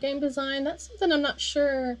out for game design. That's something I'm not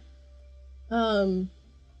sure.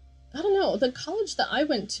 I don't know. The college that I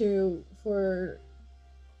went to for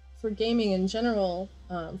gaming in general,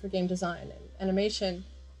 for game design and animation,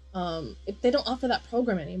 they don't offer that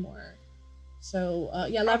program anymore. So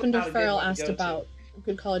yeah, Lavender Farrell asked about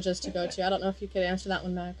good colleges to go to? I don't know if you could answer that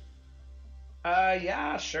one, Mac.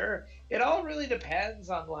 Yeah, sure. It all really depends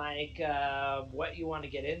on like what you want to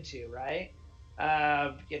get into, right?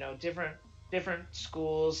 You know, different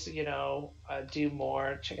schools, you know, do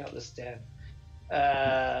more. Check out this den.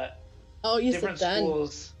 Uh, Oh, you said different den.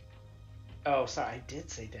 schools. Oh, sorry, I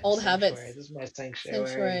did say den. Old Sanctuary. habits. This is my Sanctuary.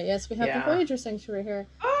 sanctuary. Yes, we have the Yeah. Voyager Sanctuary here.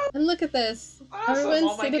 Oh, And look at this. awesome! Everyone's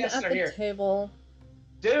All my seated guests at are the here. table.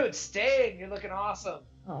 Dude, staying. You're looking awesome.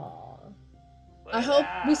 Aww. Look I at hope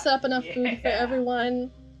we that. set up enough food for Yeah.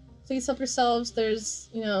 everyone. Please help yourselves. There's,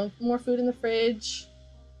 you know, more food in the fridge.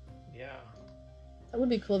 Yeah. That would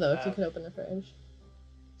be cool, though, if you Um, could open the fridge.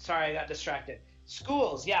 Sorry, I got distracted.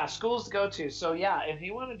 Schools, yeah, schools to go to. So yeah, if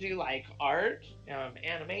you want to do like art,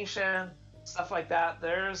 animation, stuff like that,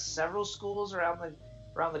 there's several schools around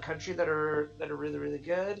the country that are really really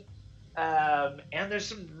good. And there's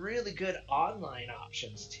some really good online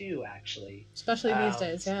options too, actually. Especially these Um,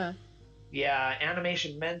 days, yeah. yeah,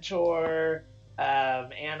 Animation Mentor,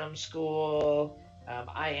 Anim School,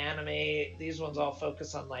 I Animate. These ones all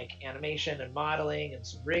focus on like animation and modeling and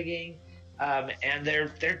some rigging, and they're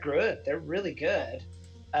good. They're really good,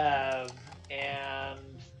 and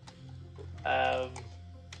um,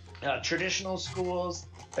 traditional schools.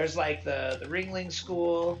 There's like the Ringling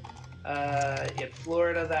School in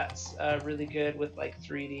Florida that's really good with like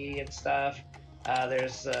 3D and stuff.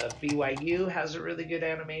 There's BYU has a really good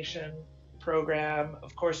animation program.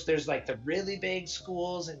 Of course, there's like the really big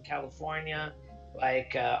schools in California,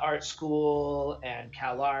 like Art School and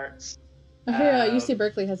Cal Arts. I hear UC Um,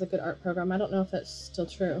 Berkeley has a good art program. I don't know if that's still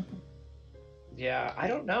true. yeah, I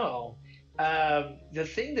don't know. The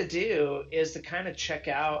thing to do is to kind of check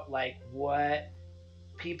out like what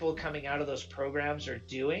people coming out of those programs are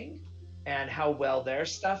doing and how well their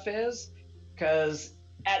stuff is. Because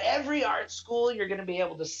at every art school, you're going to be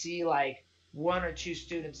able to see like one or two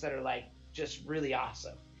students that are like just really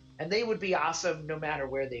awesome. And they would be awesome no matter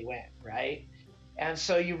where they went, right? And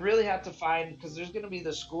so you really have to find, because there's going to be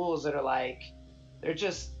the schools that are like,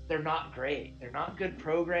 they're not great. They're not good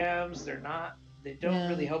programs. They don't Yeah.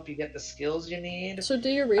 really help you get the skills you need. So do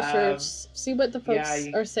your research. Um, See what the yeah,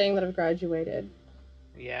 folks are saying that have graduated.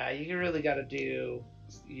 yeah, you really got to do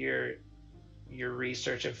your your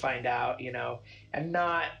research and find out, you know, and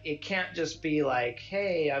not it can't just be like,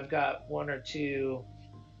 hey, I've got one or two,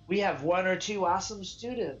 we have one or two awesome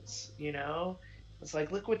students, you know. It's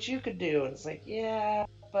like, look what you could do, and it's like, yeah,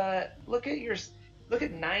 but look at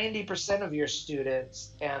 90% of your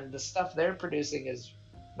students, and the stuff they're producing is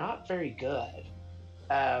not very good.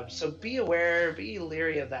 So be aware, be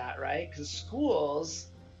leery of that, right? Because schools,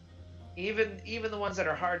 even the ones that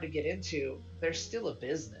are hard to get into, they're still a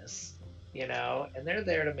business, you know, and they're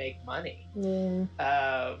there to make money, Yeah.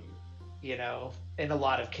 um, you know, in a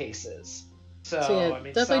lot of cases. So yeah, So I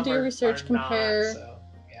mean, definitely some do your research, are not. compare, So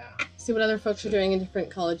yeah, see what other folks are so doing in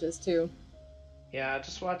different colleges too. yeah,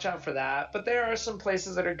 just watch out for that. But there are some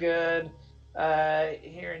places that are good.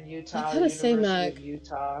 Here in I Utah, the gotta say, University of Mac,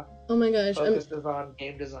 Utah oh my gosh, focuses on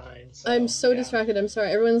game design. I'm So so yeah, distracted. I'm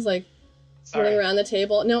sorry. Everyone's like running sorry. around the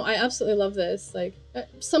table. No, I absolutely love this. Like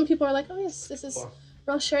some people are like, oh yes, this is, Well,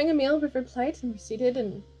 we're all sharing a meal with our plate and we're seated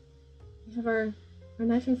and we have our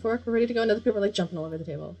knife and fork. We're ready to go. And other people are like jumping all over the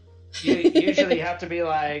table. you usually have to be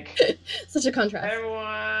like, Such a contrast.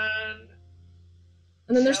 everyone,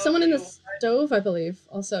 And then there's tell someone in me the what. stove, I believe,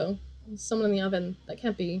 also. There's someone in the oven. That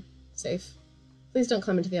can't be safe. Please don't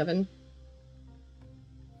climb into the oven.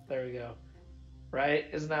 There we go. Right?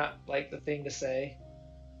 Isn't that like the thing to say?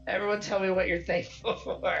 Everyone, tell me what you're thankful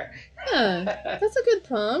for. Yeah, that's a good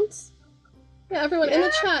prompt. Yeah, everyone in Yeah,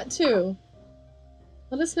 the chat too.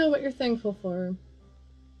 Let us know what you're thankful for.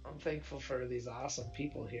 I'm thankful for these awesome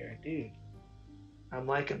people here, dude. I'm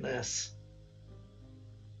liking this.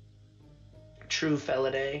 True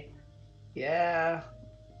fella day. Yeah.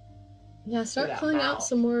 Yeah, Look start at that calling out mouth.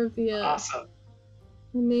 some more of Awesome.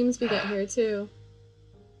 the names we get here too.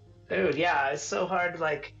 Dude, yeah, it's so hard.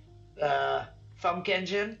 Like, Funk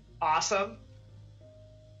Engine, awesome.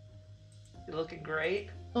 You're looking great.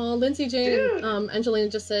 Oh, Lindsay Jane, Dude, Angelina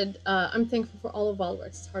just said, I'm thankful for all of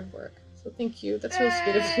WildWorks' hard work. So thank you. That's real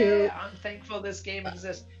sweet of you. I'm thankful this game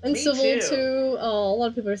exists. And Me Civil too. too. Oh, a lot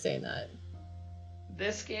of people are saying that.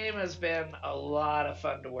 This game has been a lot of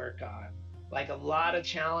fun to work on. Like a lot of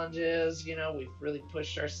challenges, you know, we've really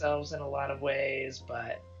pushed ourselves in a lot of ways,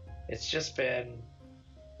 but it's just been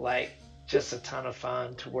like just a ton of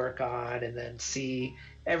fun to work on and then see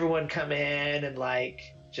everyone come in and like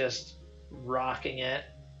just rocking it.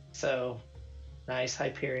 So nice,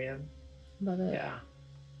 Hyperion. Love it. Yeah.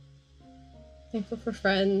 Thankful for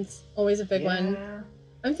friends. Always a big one. Yeah.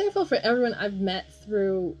 I'm thankful for everyone I've met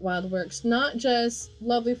through WildWorks, not just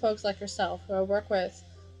lovely folks like yourself who I work with,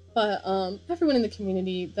 but everyone in the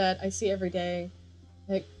community that I see every day.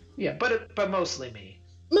 Like, Yeah, but mostly me.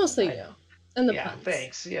 Mostly I you. know. And the Yeah, puns.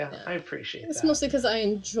 thanks. Yeah, I appreciate it's that. mostly because I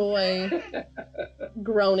enjoy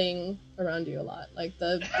groaning around you a lot. Like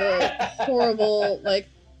the horrible, like,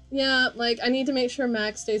 yeah, like I need to make sure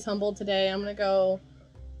Max stays humble today. I'm gonna go.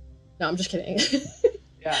 No, I'm just kidding.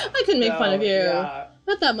 Yeah. I couldn't make fun of you. Yeah.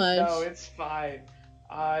 Not that much. No, it's fine.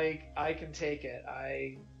 I can take it.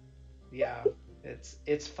 Yeah,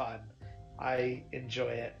 it's fun. I enjoy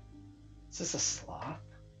it. Is this a sloth?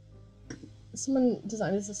 Someone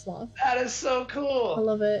designed as a sloth. That is so cool. I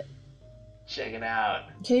love it. Check it out.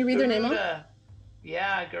 Can you read their name off?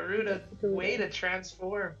 Yeah, Garuda. Garuda. Way to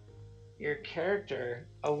transform your character,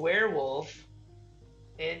 a werewolf,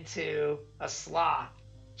 into a sloth.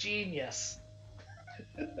 Genius.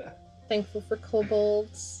 Thankful for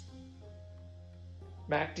kobolds.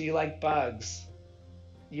 Mac, do you like bugs?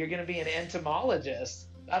 You're going to be an entomologist.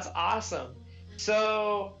 That's awesome.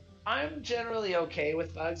 So, I'm generally okay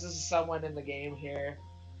with bugs. This is someone in the game here.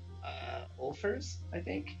 Ulfers, I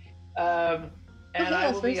think. And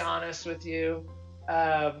I will be honest with you.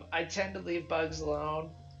 I tend to leave bugs alone.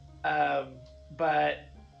 But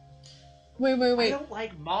Wait. I don't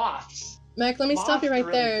like moths. Mac, let me stop you right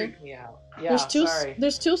really there. Freak me out. Yeah,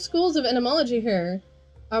 There's two schools of entomology here.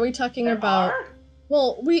 Are we talking about?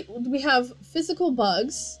 Well, we have physical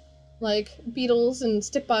bugs, like beetles and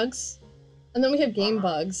stick bugs, and then we have game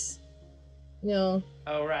bugs. You know.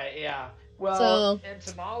 Oh right, yeah. Well,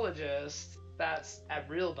 entomologists, that's at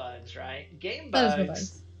real bugs, right? Game bugs. That is real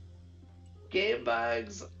bugs. Game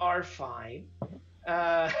bugs are fine.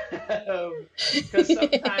 Because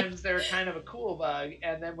sometimes they're kind of a cool bug,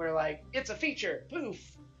 and then we're like, it's a feature,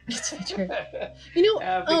 poof. It's a feature. You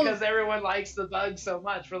know, because everyone likes the bug so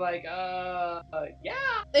much, we're like, yeah.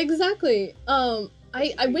 Exactly.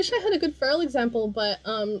 I wish I had a good Fer.al example, but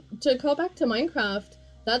to call back to Minecraft,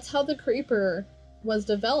 that's how the creeper was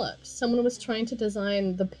developed. Someone was trying to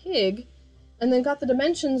design the pig, and then got the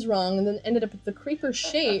dimensions wrong, and then ended up with the creeper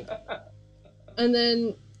shape, and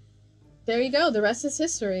then. There you go. The rest is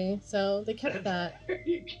history. So they kept that. There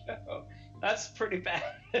you go. That's pretty bad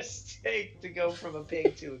mistake to go from a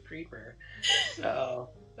pig to a creeper.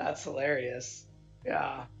 So that's hilarious.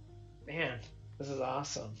 Yeah. Man, this is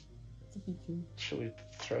awesome. Should we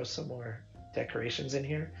throw some more decorations in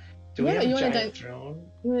here? Do we have a giant throne?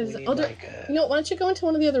 You know, why don't you go into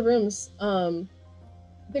one of the other rooms? I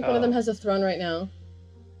think one of them has a throne right now.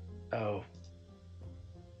 Oh.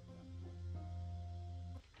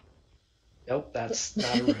 Nope, that's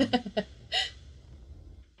not a room.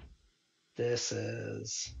 This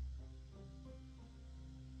is...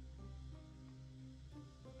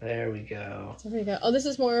 There we go. There we go. Oh, this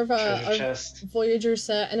is more of a Voyager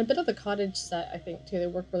set and a bit of the cottage set, I think, too. They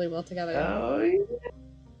work really well together. Oh, yeah.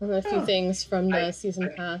 And a few things from the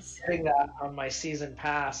season pass. Getting that on my season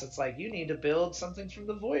pass, it's like, you need to build something from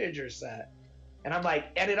the Voyager set. And I'm like,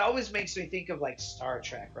 and it always makes me think of like Star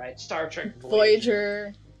Trek, right? Star Trek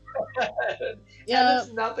Voyager. Yeah,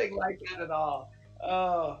 there's nothing like that at all.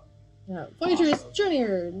 Oh, yeah. Voyager is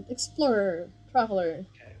journeyer, explorer, traveler.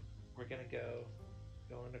 Okay, we're gonna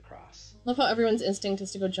going across. Love how everyone's instinct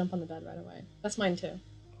is to go jump on the bed right away. That's mine too.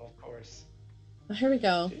 Oh, of course. Oh, here we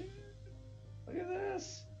go. Dude, look at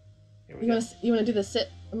this. You want to do the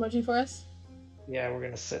sit emoji for us? Yeah, we're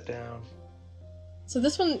gonna sit down. So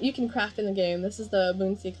this one you can craft in the game. This is the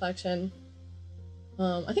Moonsea collection.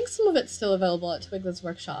 I think some of it's still available at Twiggler's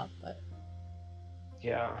Workshop, but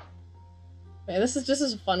yeah. Yeah, this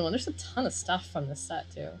is a fun one. There's a ton of stuff from this set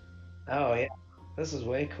too. Oh yeah, this is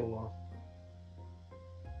way cool.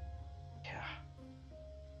 Yeah,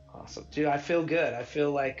 awesome, dude. I feel good. I feel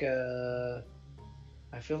like a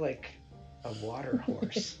water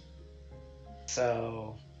horse.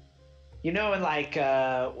 So, you know, in like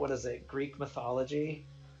what is it, Greek mythology?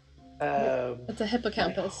 It's a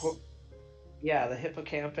hippocampus. Yeah, the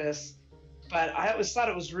hippocampus. But I always thought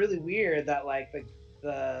it was really weird that like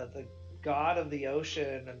the god of the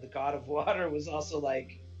ocean and the god of water was also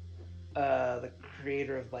like the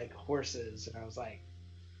creator of like horses, and I was like,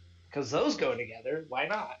 because those go together, why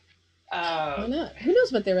not? Why not? Who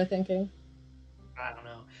knows what they were thinking? I don't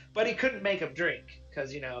know. But he couldn't make them drink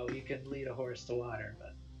because, you know, you can lead a horse to water.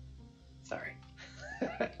 But sorry.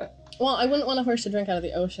 Well, I wouldn't want a horse to drink out of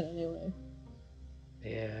the ocean anyway.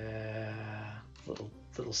 Yeah, little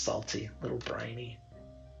salty, little briny.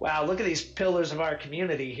 Wow, look at these pillars of our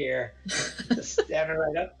community here, just standing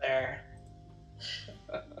right up there.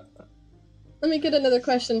 Let me get another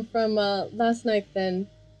question from last night then.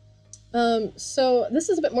 So this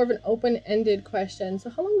is a bit more of an open-ended question. So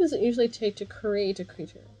how long does it usually take to create a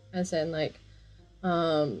creature? As in, like,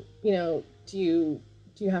 you know, do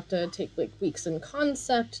you have to take like weeks in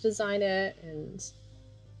concept to design it, and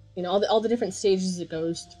you know all the different stages it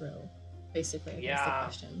goes through? Basically, I guess the Yeah.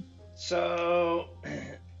 question. So,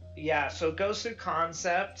 yeah, so it goes through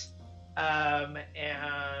concept,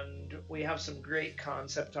 and we have some great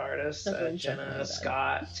concept artists, Definitely jumping on Jenna, that.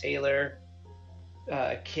 Scott, Taylor,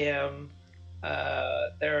 Kim.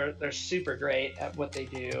 They're super great at what they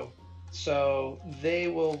do. So they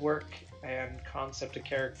will work and concept a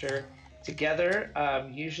character together.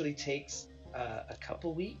 Usually takes a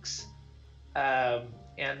couple weeks, and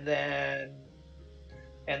then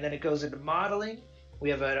it goes into modeling. We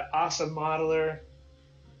have an awesome modeler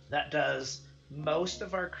that does most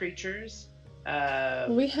of our creatures.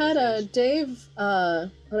 We His had name's Dave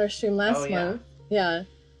on our stream Oh last yeah, month. Yeah,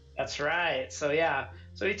 that's right. So yeah,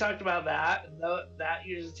 so we talked about that. That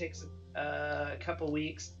usually takes a couple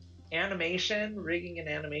weeks. Animation, rigging and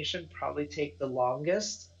animation probably take the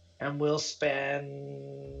longest, and we'll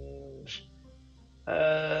spend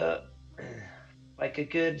uh like a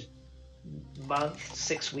good month,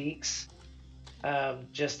 6 weeks,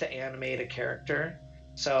 just to animate a character.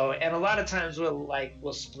 So, and a lot of times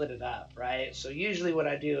we'll split it up, right? So usually what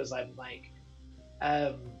I do is I'm like,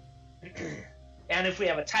 um, and if we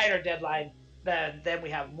have a tighter deadline, then we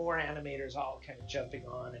have more animators all kind of jumping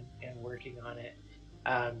on and working on it,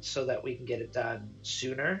 so that we can get it done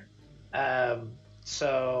sooner. Um,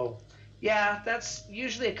 so yeah, that's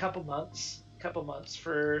usually a couple months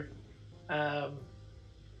um,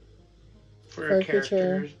 for for a a creature.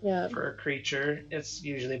 character, Yeah, for a creature. It's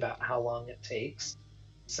usually about how long it takes.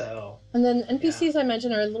 So and then yeah, NPCs I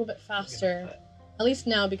imagine are a little bit you know, faster, but at least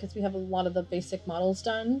now because we have a lot of the basic models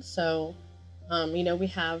done. So, you know, we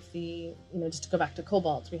have just to go back to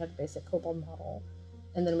Cobalt, we have the basic Cobalt model,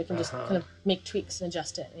 and then we can just kind uh-huh. of make tweaks and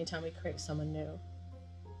adjust it anytime we create someone new.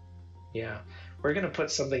 Yeah. We're gonna put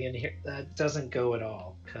something in here that doesn't go at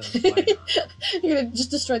all, because why not? You're gonna just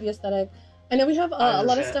destroy the aesthetic. I know we have I'm a just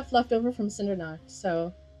lot of gonna stuff left over from Cinderknock,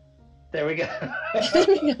 so there we go. there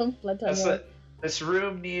we go, Blood That's Tundra. what this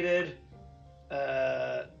room needed,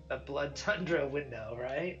 a blood tundra window,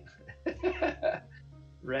 right?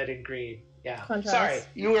 Red and green. Yeah. Sorry, Contrast.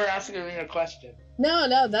 you were asking me a question.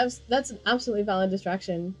 No, that's an absolutely valid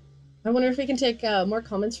distraction. I wonder if we can take more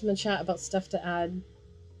comments from the chat about stuff to add.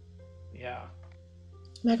 Yeah.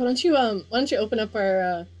 Mac, why don't you open up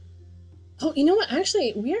our oh, you know what?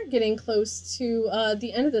 Actually, we are getting close to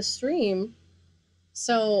the end of the stream,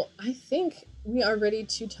 so I think we are ready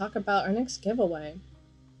to talk about our next giveaway.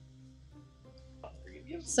 We're gonna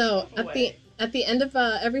give some So stuff away. at the end of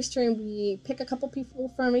every stream, we pick a couple people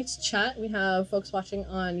from each chat. We have folks watching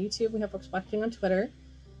on YouTube. We have folks watching on Twitter.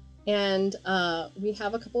 And we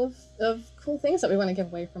have a couple of cool things that we want to give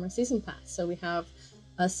away from our season pass. So we have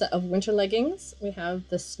a set of winter leggings. We have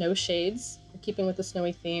the snow shades, keeping with the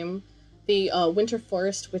snowy theme. The winter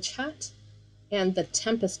forest witch hat, and the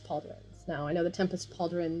tempest pauldrons. Now I know the tempest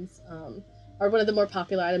pauldrons are one of the more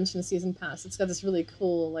popular items from the season pass. It's got this really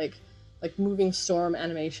cool like moving storm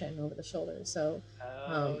animation over the shoulders. So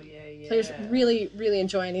Oh yeah, players yeah. really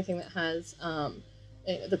enjoy anything that has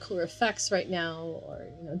the cooler effects right now, or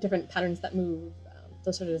different patterns that move.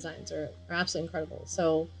 Those sort of designs are absolutely incredible.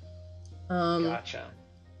 So Gotcha.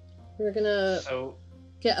 we're gonna So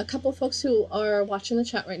get a couple folks who are watching the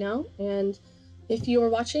chat right now, and if you are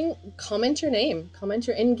watching, comment your name, comment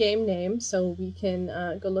your in-game name, so we can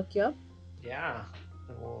go look you up. yeah,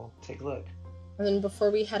 and we'll take a look. And then before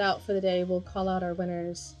we head out for the day, we'll call out our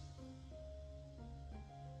winners.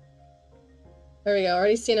 There we go.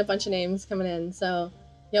 Already seeing a bunch of names coming in. So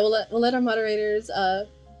yeah, we'll let our moderators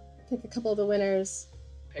pick a couple of the winners.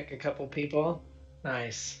 Pick a couple people.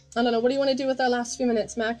 Nice. I don't know. What do you want to do with our last few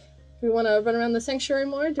minutes, Mac? Do we want to run around the sanctuary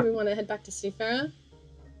more? Do we want to head back to Seafarah?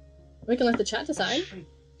 We can let the chat decide. What should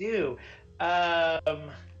we do? And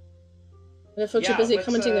if folks are busy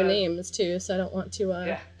commenting their names too, so I don't want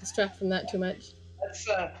to distract from that too much.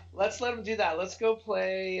 Let's let them do that. Let's go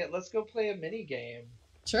play a mini game.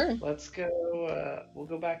 Sure. Let's go. We'll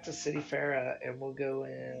go back to City Farah and we'll go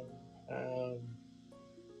in.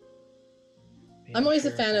 I'm always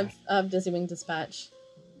a fan of Dizzy-Wing Dispatch.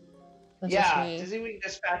 That's Dizzy-Wing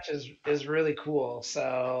Dispatch is really cool.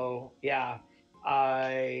 So yeah,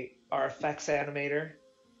 our effects animator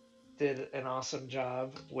did an awesome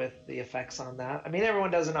job with the effects on that. I mean, everyone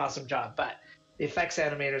does an awesome job, but the effects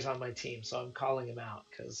animator's on my team, so I'm calling him out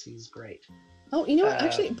because he's great. Oh, you know what?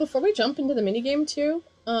 Actually, before we jump into the minigame too,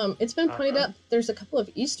 it's been pointed out there's a couple of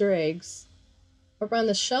Easter eggs around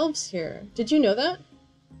the shelves here. Did you know that?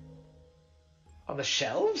 On the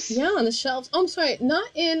shelves? Yeah, on the shelves. Oh, I'm sorry, not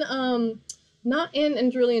in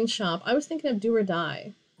Andrulian's shop. I was thinking of Do or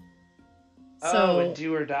Die. Oh, and So,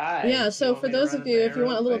 Do or Die. yeah, You so want for me to those run of in you, if there you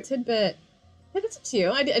want real a little quick? tidbit, if it's up to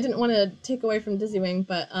you. I didn't want to take away from Dizzywing,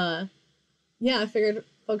 but yeah, I figured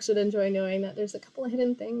folks would enjoy knowing that there's a couple of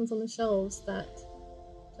hidden things on the shelves that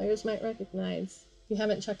players might recognize if you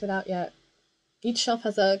haven't checked it out yet. Each shelf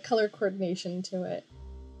has a color coordination to it.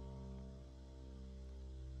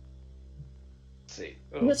 Let's see.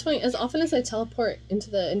 And Oh, it's funny, as often as I teleport into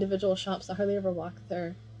the individual shops, I hardly ever walk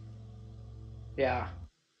there. yeah.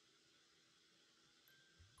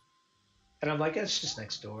 And I'm like, it's just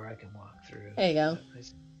next door. I can walk through. There you go.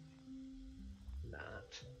 But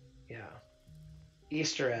not. Yeah.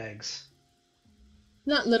 Easter eggs.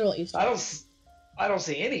 Not literal Easter I eggs. don't. I don't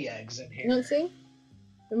see any eggs in here. You don't see?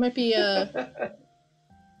 There might be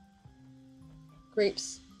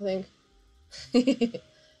grapes, I think. And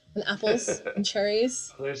apples and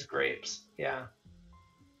cherries. Oh, there's grapes. Yeah.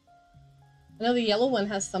 I know the yellow one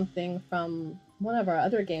has something from one of our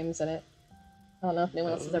other games in it. I don't know if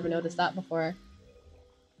anyone else has ever noticed that before. I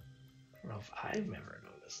don't know if I've never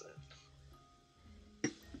noticed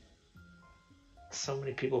it. So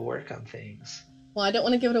many people work on things. Well, I don't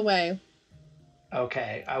want to give it away.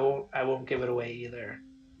 Okay, I won't give it away either.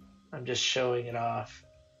 I'm just showing it off.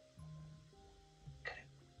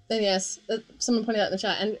 Then yes, someone pointed out in the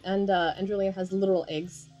chat, and Andrulian has literal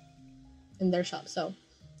eggs in their shop, so.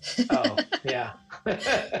 Oh, yeah. It's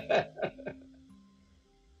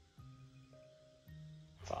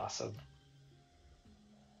awesome.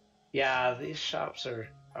 Yeah, these shops are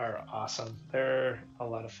awesome. They're a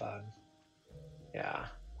lot of fun. Yeah.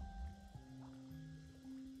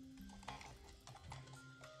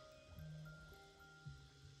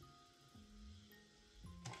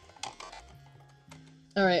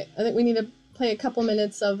 All right, I think we need to play a couple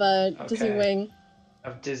minutes of Dizzywing.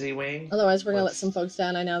 Of Dizzywing. Otherwise, we're gonna let some folks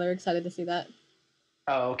down. I know they're excited to see that.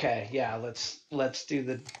 Oh, okay. Yeah, let's do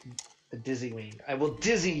the Dizzywing. I will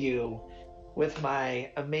dizzy you with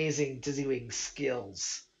my amazing Dizzywing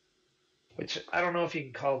skills, which I don't know if you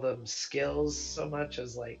can call them skills so much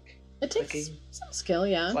as like it takes clicking. Some skill,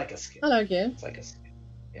 yeah. It's like a skill. I'll argue. It's like a skill.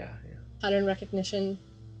 Yeah, yeah. Pattern recognition.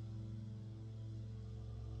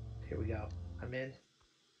 Here we go. I'm in.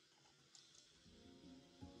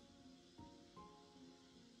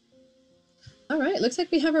 All right, looks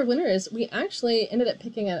like we have our winners. We actually ended up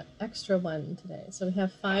picking an extra one today, so we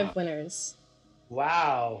have 5 winners.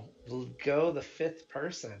 Wow, go the 5th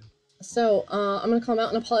person. So I'm gonna call them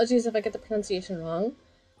out, and apologies if I get the pronunciation wrong.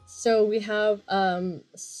 So we have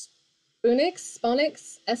Spoonix,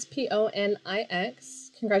 Sponix.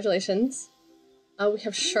 Congratulations. We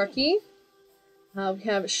have Sharky. We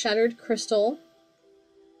have Shattered Crystal.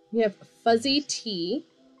 We have Fuzzy Tea,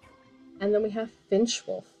 and then we have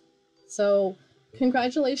Finchwolf. So,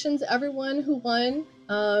 congratulations everyone who won.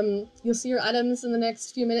 You'll see your items in the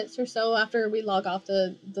next few minutes or so after we log off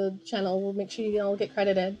the channel. We'll make sure you all get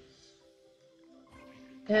credited.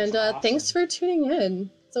 And awesome. Thanks for tuning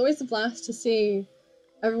in. It's always a blast to see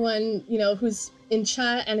everyone, you know, who's in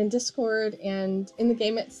chat and in Discord and in the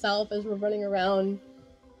game itself as we're running around.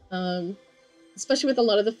 Especially with a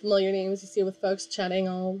lot of the familiar names you see with folks chatting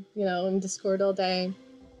all, you know, in Discord all day.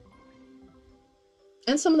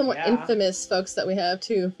 And some of the more infamous folks that we have,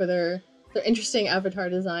 too, for their interesting avatar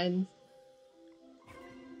designs.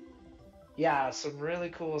 Yeah, some really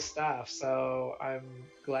cool stuff. So I'm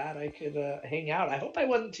glad I could hang out. I hope I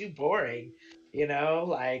wasn't too boring, you know?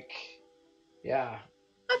 Like, yeah.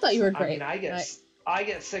 I thought you were great. I mean, I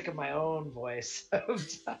get sick of my own voice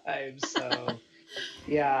sometimes, so...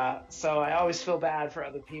 Yeah, so I always feel bad for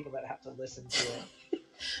other people that have to listen to it.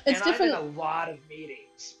 It's and different. I'm in a lot of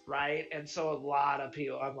meetings, right? And so a lot of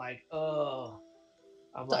people, I'm like, oh.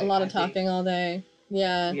 A lot of talking all day.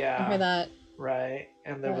 Yeah, I hear that. Right,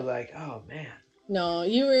 and they were like, oh, man. No,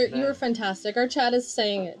 you were fantastic. Our chat is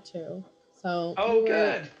saying it, too. So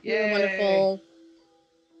good. You were wonderful.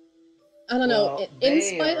 I don't know, in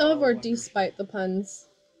spite of or despite the puns?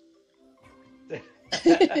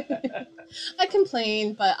 I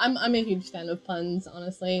complain, but I'm a huge fan of puns,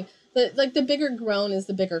 honestly. The bigger groan is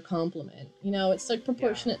the bigger compliment. You know, it's like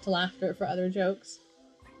proportionate to laughter for other jokes.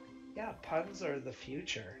 Yeah, puns are the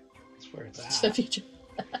future. That's where it's at. It's the future.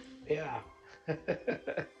 Yeah.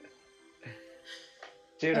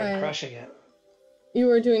 Dude, I'm crushing it. You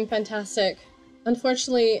were doing fantastic.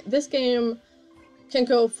 Unfortunately, this game can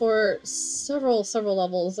go for several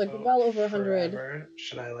levels, like well over 100.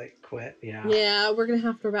 Should I like quit? Yeah. Yeah, we're gonna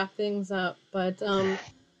have to wrap things up, but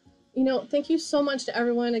Thank you so much to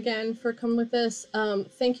everyone again for coming with this.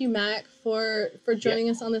 Thank you, Mac, for Yeah. joining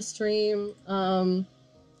us on the stream.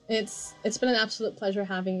 It's been an absolute pleasure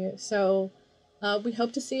having you. So we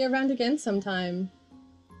hope to see you around again sometime.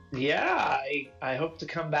 Yeah, I hope to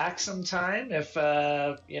come back sometime if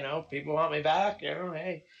people want me back.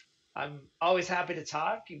 Hey, I'm always happy to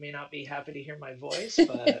talk. You may not be happy to hear my voice,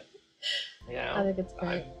 but you I know, think it's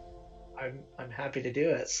great. I'm happy to do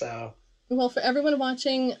it. So Well, for everyone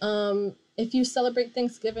watching, if you celebrate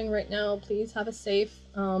Thanksgiving right now, please have a safe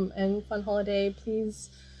and fun holiday. Please,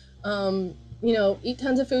 eat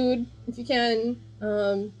tons of food if you can,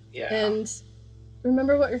 yeah, and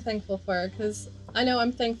remember what you're thankful for. Because I know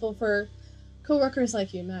I'm thankful for coworkers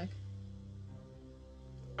like you, Mac.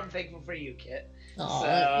 I'm thankful for you, Kit.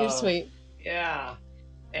 Aw, you're So sweet. yeah.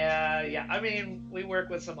 Yeah, I mean, we work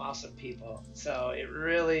with some awesome people. So it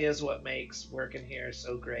really is what makes working here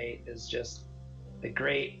so great is just the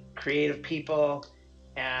great creative people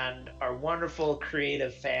and our wonderful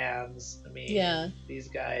creative fans. I Yeah. mean, these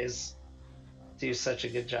guys do such a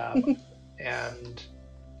good job. And,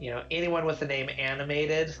 anyone with the name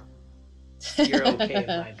animated, you're okay in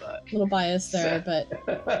A my book. little biased there, So,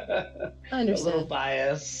 but I a little understand.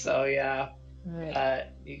 biased. So, yeah. All right.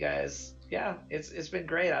 You guys, yeah, it's been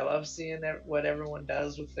great. I love seeing what everyone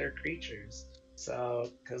does with their creatures. So,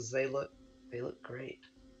 because they look great.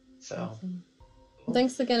 So, Awesome. Well, cool.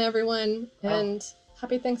 thanks again, everyone, Well, and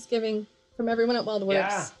happy Thanksgiving from everyone at yeah.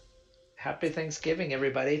 WildWorks. Happy Thanksgiving,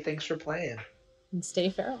 everybody. Thanks for playing. And stay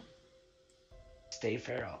feral. Stay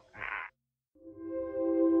feral.